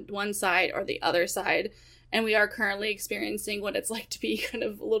completely one side or the other side. And we are currently experiencing what it's like to be kind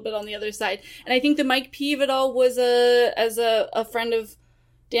of a little bit on the other side. And I think the Mike P of it all was, as a friend of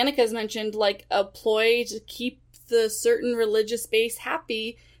Danica's mentioned, like, a ploy to keep the certain religious base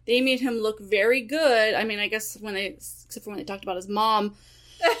happy. They made him look very good. I mean, I guess except for when they talked about his mom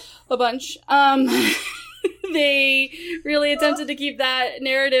a bunch, they really attempted to keep that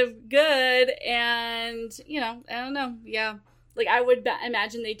narrative good. And, you know, I don't know. Yeah. Like, I would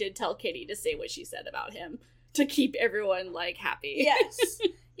imagine they did tell Katie to say what she said about him to keep everyone, like, happy. Yes.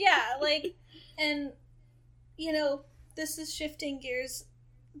 Yeah, like, and, you know, this is shifting gears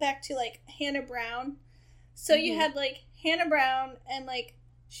back to, like, Hannah Brown. So you had, like, Hannah Brown, and, like,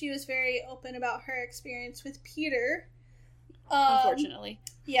 she was very open about her experience with Peter. Unfortunately.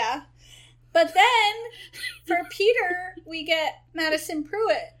 Yeah. But then, for Peter, we get Madison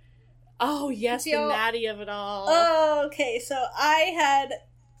Pruitt. Oh, yes, the Maddie of it all. Oh, okay. So I had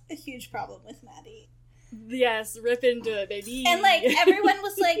a huge problem with Maddie. Yes, rip into it, baby. And, like, everyone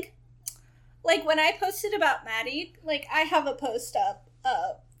was like, when I posted about Maddie, like, I have a post up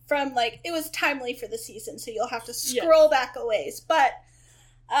from, like, it was timely for the season, so you'll have to scroll back a ways. But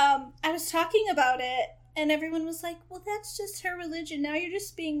talking about it, and everyone was like, well, that's just her religion. Now you're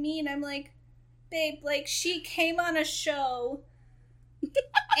just being mean. I'm like, babe, like, she came on a show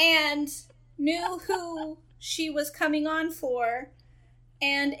and knew who she was coming on for,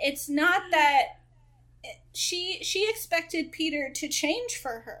 and it's not that she expected Peter to change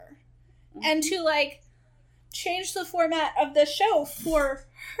for her and to, like, change the format of the show for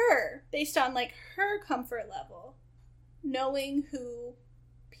her based on, like, her comfort level, knowing who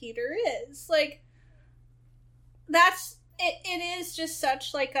Peter is. Like, that's it is just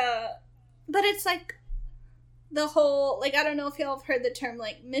such, like, a, but it's like the whole, like, I don't know if y'all have heard the term,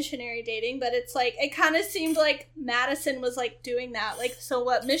 like, missionary dating, but it's like, it kind of seemed like Madison was, like, doing that. Like, so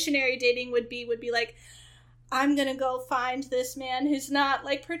what missionary dating would be like, I'm gonna go find this man who's not,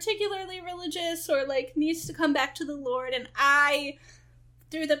 like, particularly religious or, like, needs to come back to the Lord, and I,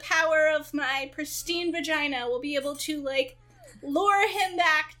 through the power of my pristine vagina, will be able to, like, lure him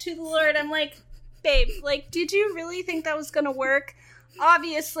back to the Lord. I'm like, babe, like, did you really think that was gonna work?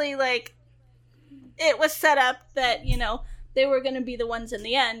 Obviously, like, it was set up that, you know, they were going to be the ones in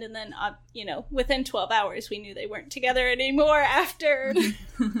the end, and then, you know, within 12 hours, we knew they weren't together anymore after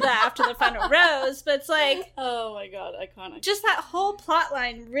the final rose. But it's like, oh my god, iconic. Just that whole plot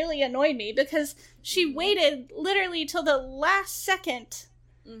line really annoyed me, because she waited literally till the last second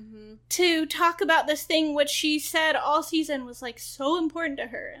to talk about this thing which she said all season was, like, so important to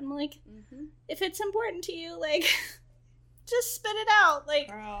her. I'm like, if it's important to you, like, just spit it out. Like,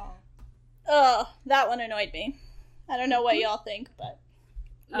 oh, that one annoyed me. I don't know what y'all think, but...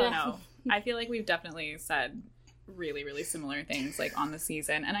 Oh, no. I feel like we've definitely said really, really similar things, like, on the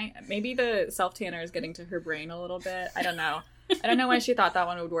season. And maybe the self-tanner is getting to her brain a little bit. I don't know. I don't know why she thought that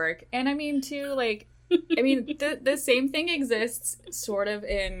one would work. And I mean, too, like... I mean, the same thing exists sort of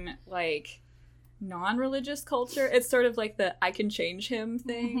in, like, non-religious culture. It's sort of like the I can change him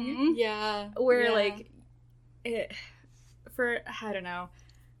thing. Yeah. Where, like, I don't know...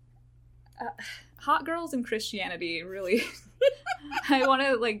 hot girls in Christianity, really. I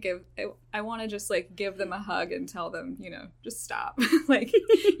want to just, like, give them a hug and tell them, you know, just stop. Like,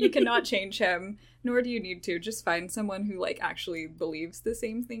 you cannot change him, nor do you need to. Just find someone who, like, actually believes the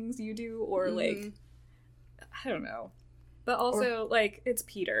same things you do, or, like, I don't know. But also, like, it's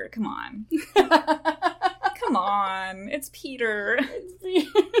Peter. Come on. Come on. It's Peter.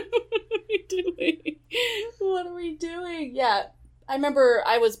 What are we doing? Yeah. I remember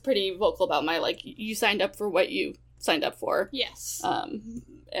I was pretty vocal about my, like, you signed up for what you signed up for. Yes.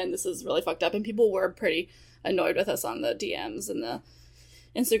 And this is really fucked up, and people were pretty annoyed with us on the DMs and the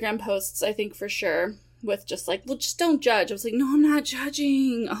Instagram posts, I think, for sure, with just, like, well, just don't judge. I was like, no, I'm not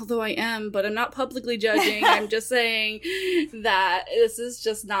judging, although I am, but I'm not publicly judging. I'm just saying that this is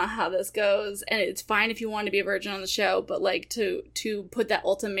just not how this goes, and it's fine if you want to be a virgin on the show, but, like, to put that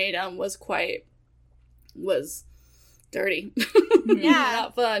ultimatum was dirty. Yeah.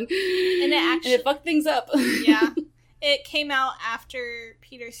 Not fun. And it fucked things up. Yeah. It came out after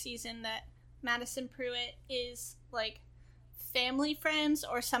Peter's season that Madison Pruitt is, like, family friends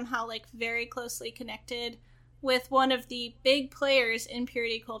or somehow, like, very closely connected with one of the big players in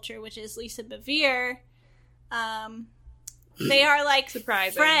purity culture, which is Lisa Bevere. They are, like,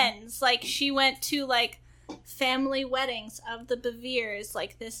 surprising friends. Like, she went to, like, family weddings of the Beveres.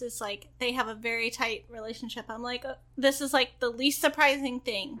 Like, this is, like, they have a very tight relationship. I'm like, this is, like, the least surprising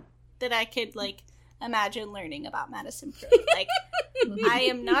thing that I could, like, imagine learning about Madison Pruitt. Like, I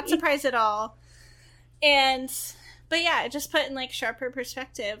am not surprised at all. But yeah, it just put in, like, sharper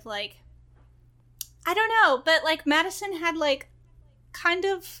perspective, like, I don't know, but, like, Madison had, like, kind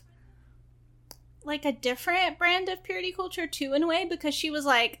of, like, a different brand of purity culture too, in a way, because she was,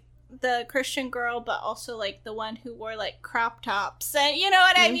 like, the Christian girl, but also, like, the one who wore, like, crop tops, and you know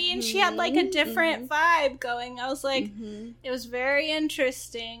what I mean? She had, like, a different vibe going. I was like, it was very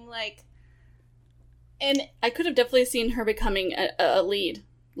interesting, like, and I could have definitely seen her becoming a lead.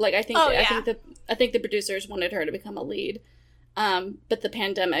 Like, I think I think the producers wanted her to become a lead, but the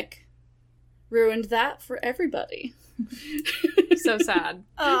pandemic ruined that for everybody. So sad.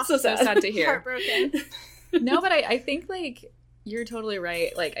 So sad to hear. Heartbroken. No, but I think, like, you're totally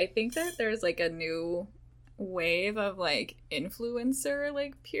right. Like, I think that there's, like, a new wave of, like, influencer,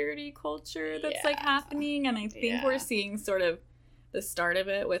 like, purity culture that's, like, happening. And I think we're seeing sort of the start of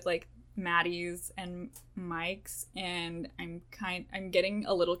it with, like, Maddie's and Mike's. And I'm getting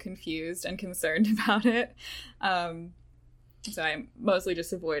a little confused and concerned about it. So I'm mostly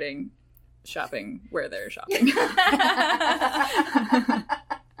just avoiding shopping where they're shopping.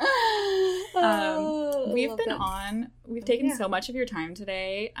 We've taken so much of your time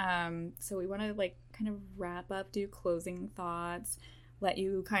today, so we want to, like, kind of wrap up, do closing thoughts. let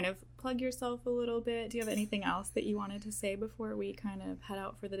you kind of plug yourself a little bit. Do you have anything else that you wanted to say before we kind of head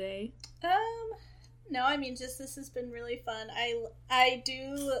out for the day? No, I mean, just this has been really fun. I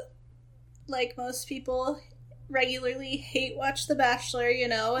do, like most people, regularly hate watch The Bachelor, you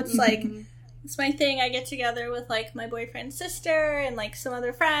know? It's like, it's my thing. I get together with, like, my boyfriend's sister and, like, some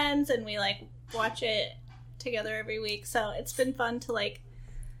other friends, and we, like, watch it together every week. So it's been fun to, like,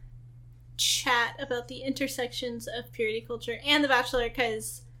 chat about the intersections of purity culture and The Bachelor,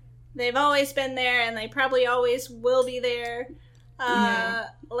 because they've always been there and they probably always will be there.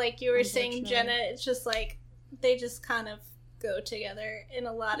 Like you were saying, Jenna, it's just like they just kind of go together in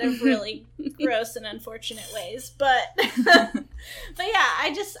a lot of really gross and unfortunate ways. But but yeah,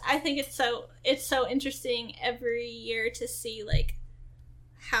 I think it's so interesting every year to see like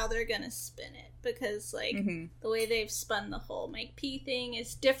how they're gonna spin it, because like the way they've spun the whole Mike P thing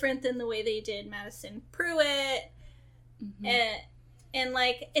is different than the way they did Madison Pruitt. And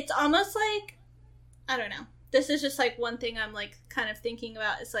like it's almost like, I don't know, this is just like one thing I'm like kind of thinking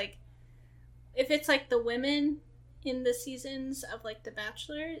about is like, if it's like the women in the seasons of like The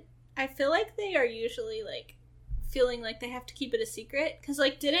Bachelor, I feel like they are usually like feeling like they have to keep it a secret, because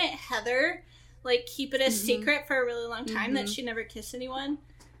like didn't Heather like keep it a secret for a really long time that she never kissed anyone?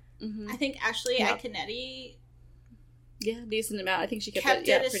 I think Ashley Iaconetti decent amount. I think she kept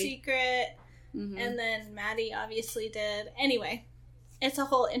it a secret, and then Maddie obviously did. Anyway, it's a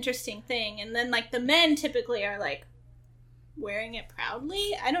whole interesting thing. And then like the men typically are like wearing it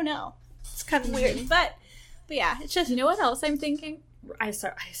proudly. I don't know. It's kind of weird, but yeah, it's just. You know what else I'm thinking? I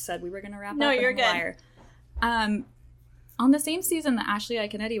said we were gonna wrap up. No, you're good. On the same season that Ashley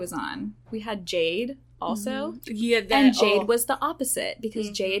Iaconetti was on, we had Jade also. And Jade was the opposite,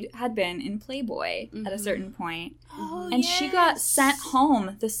 because Jade had been in Playboy at a certain point. And she got sent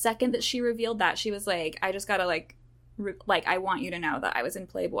home the second that she revealed that. She was like, I just gotta like I want you to know that I was in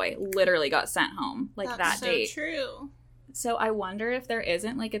Playboy. Literally got sent home like That's that date. so true. So I wonder if there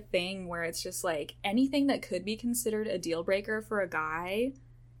isn't like a thing where it's just like anything that could be considered a deal breaker for a guy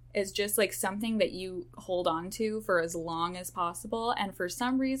is just like something that you hold on to for as long as possible. And for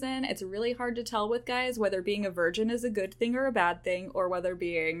some reason, it's really hard to tell with guys whether being a virgin is a good thing or a bad thing, or whether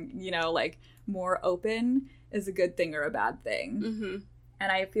being, you know, like more open is a good thing or a bad thing. And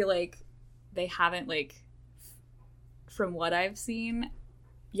I feel like they haven't, like, from what I've seen,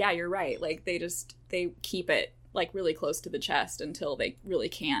 yeah, you're right. Like they keep it like really close to the chest until they really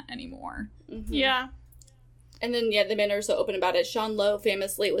can't anymore. Yeah. And then, the men are so open about it. Sean Lowe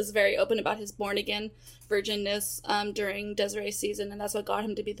famously was very open about his born-again virginness during Desiree's season, and that's what got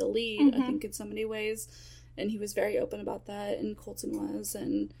him to be the lead, I think, in so many ways. And he was very open about that, and Colton was.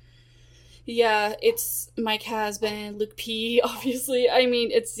 And, yeah, it's Mike Hasbin, Luke P., obviously. I mean,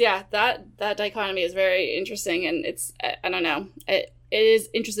 it's, that dichotomy is very interesting, and it's, I don't know. It is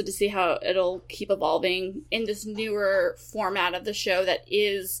interesting to see how it'll keep evolving in this newer format of the show that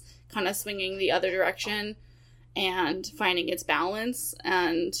is kind of swinging the other direction and finding its balance,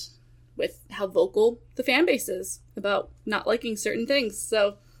 and with how vocal the fan base is about not liking certain things.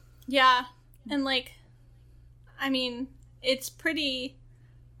 So yeah, and like, I mean, it's pretty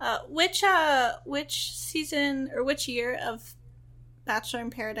which season or which year of Bachelor in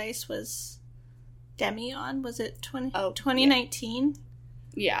Paradise was Demi on? Was it 2019?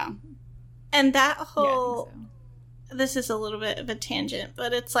 Yeah. And that whole I think so. This is a little bit of a tangent,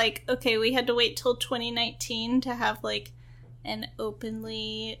 but it's like, okay, we had to wait till 2019 to have like an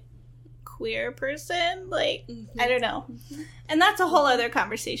openly queer person. Like, I don't know. And that's a whole other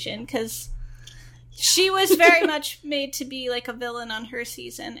conversation, because she was very much made to be like a villain on her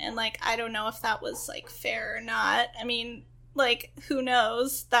season. And like, I don't know if that was like fair or not. I mean, like, who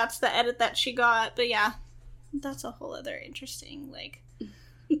knows? That's the edit that she got. But yeah, that's a whole other interesting, like,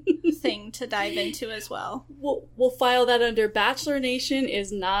 thing to dive into as well. We'll file that under Bachelor Nation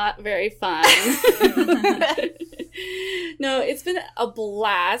is not very fun. No, it's been a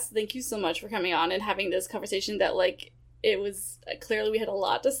blast. Thank you so much for coming on and having this conversation that, like, it was clearly we had a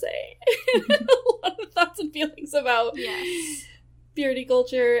lot to say. A lot of thoughts and feelings about purity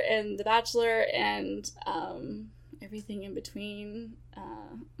culture and The Bachelor and everything in between.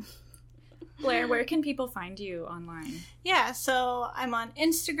 Blair, where can people find you online? Yeah, so I'm on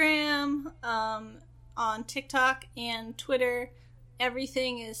Instagram, on TikTok, and Twitter.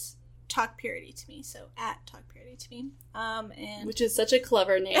 Everything is Talk Purity to me, so at Talk Purity to me. And which is such a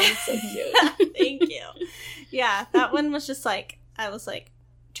clever name, so cute. Thank you. Yeah, that one was just like, I was like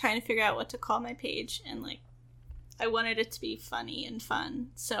trying to figure out what to call my page, and like I wanted it to be funny and fun.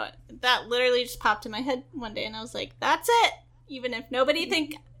 So that literally just popped in my head one day, and I was like, that's it. Even if nobody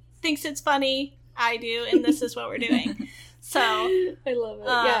thinks it's funny, I do, and this is what we're doing. So I love it.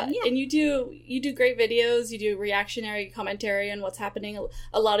 Yeah. And you do great videos. You do reactionary commentary on what's happening.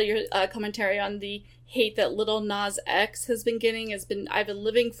 A lot of your commentary on the hate that Little Nas X has been getting I've been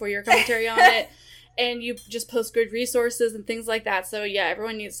living for your commentary on it. And you just post good resources and things like that. So yeah,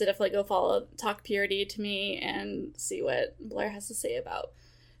 everyone needs to definitely go follow Talk Purity to me and see what Blair has to say about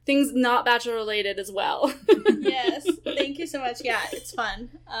things not Bachelor related as well. Yes, thank you so much. Yeah, it's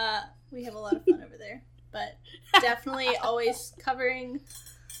fun. We have a lot of fun over there, but definitely always covering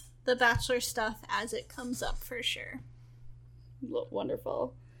the Bachelor stuff as it comes up for sure.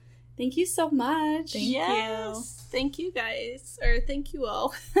 Wonderful. Thank you so much. Thank you. Thank you guys, or thank you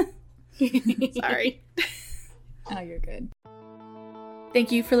all. Sorry. Oh, you're good.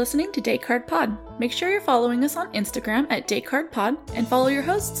 Thank you for listening to Datecard Pod. Make sure you're following us on Instagram at DateCardPod and follow your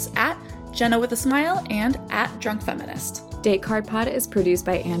hosts at Jenna with a Smile and at Drunk Feminist. Datecard Pod is produced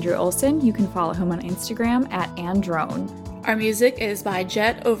by Andrew Olson. You can follow him on Instagram at Androne. Our music is by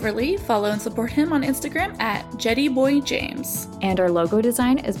Jet Overly. Follow and support him on Instagram at JettyBoyJames. And our logo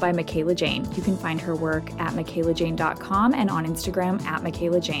design is by Michaela Jane. You can find her work at michaelajane.com and on Instagram at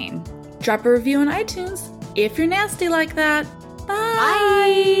michaelajane. Drop a review on iTunes if you're nasty like that.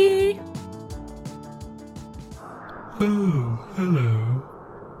 Bye! Oh, hello.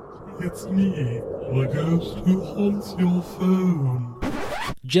 It's me, the ghost who haunts your phone.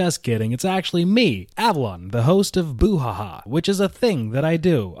 Just kidding, it's actually me, Avalon, the host of Boo Ha Ha, which is a thing that I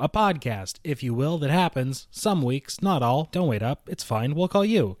do, a podcast, if you will, that happens some weeks, not all. Don't wait up, it's fine, we'll call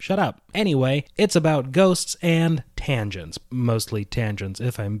you. Shut up. Anyway, it's about ghosts and tangents, mostly tangents,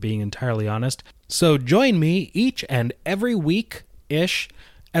 if I'm being entirely honest. So join me each and every week-ish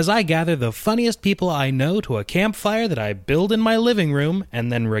as I gather the funniest people I know to a campfire that I build in my living room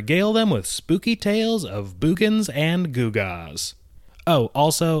and then regale them with spooky tales of boogans and googas. Oh,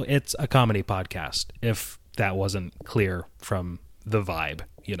 also, it's a comedy podcast, if that wasn't clear from the vibe,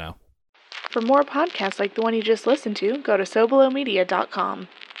 you know. For more podcasts like the one you just listened to, go to SoBelowMedia.com.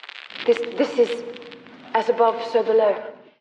 This is As Above, So Below.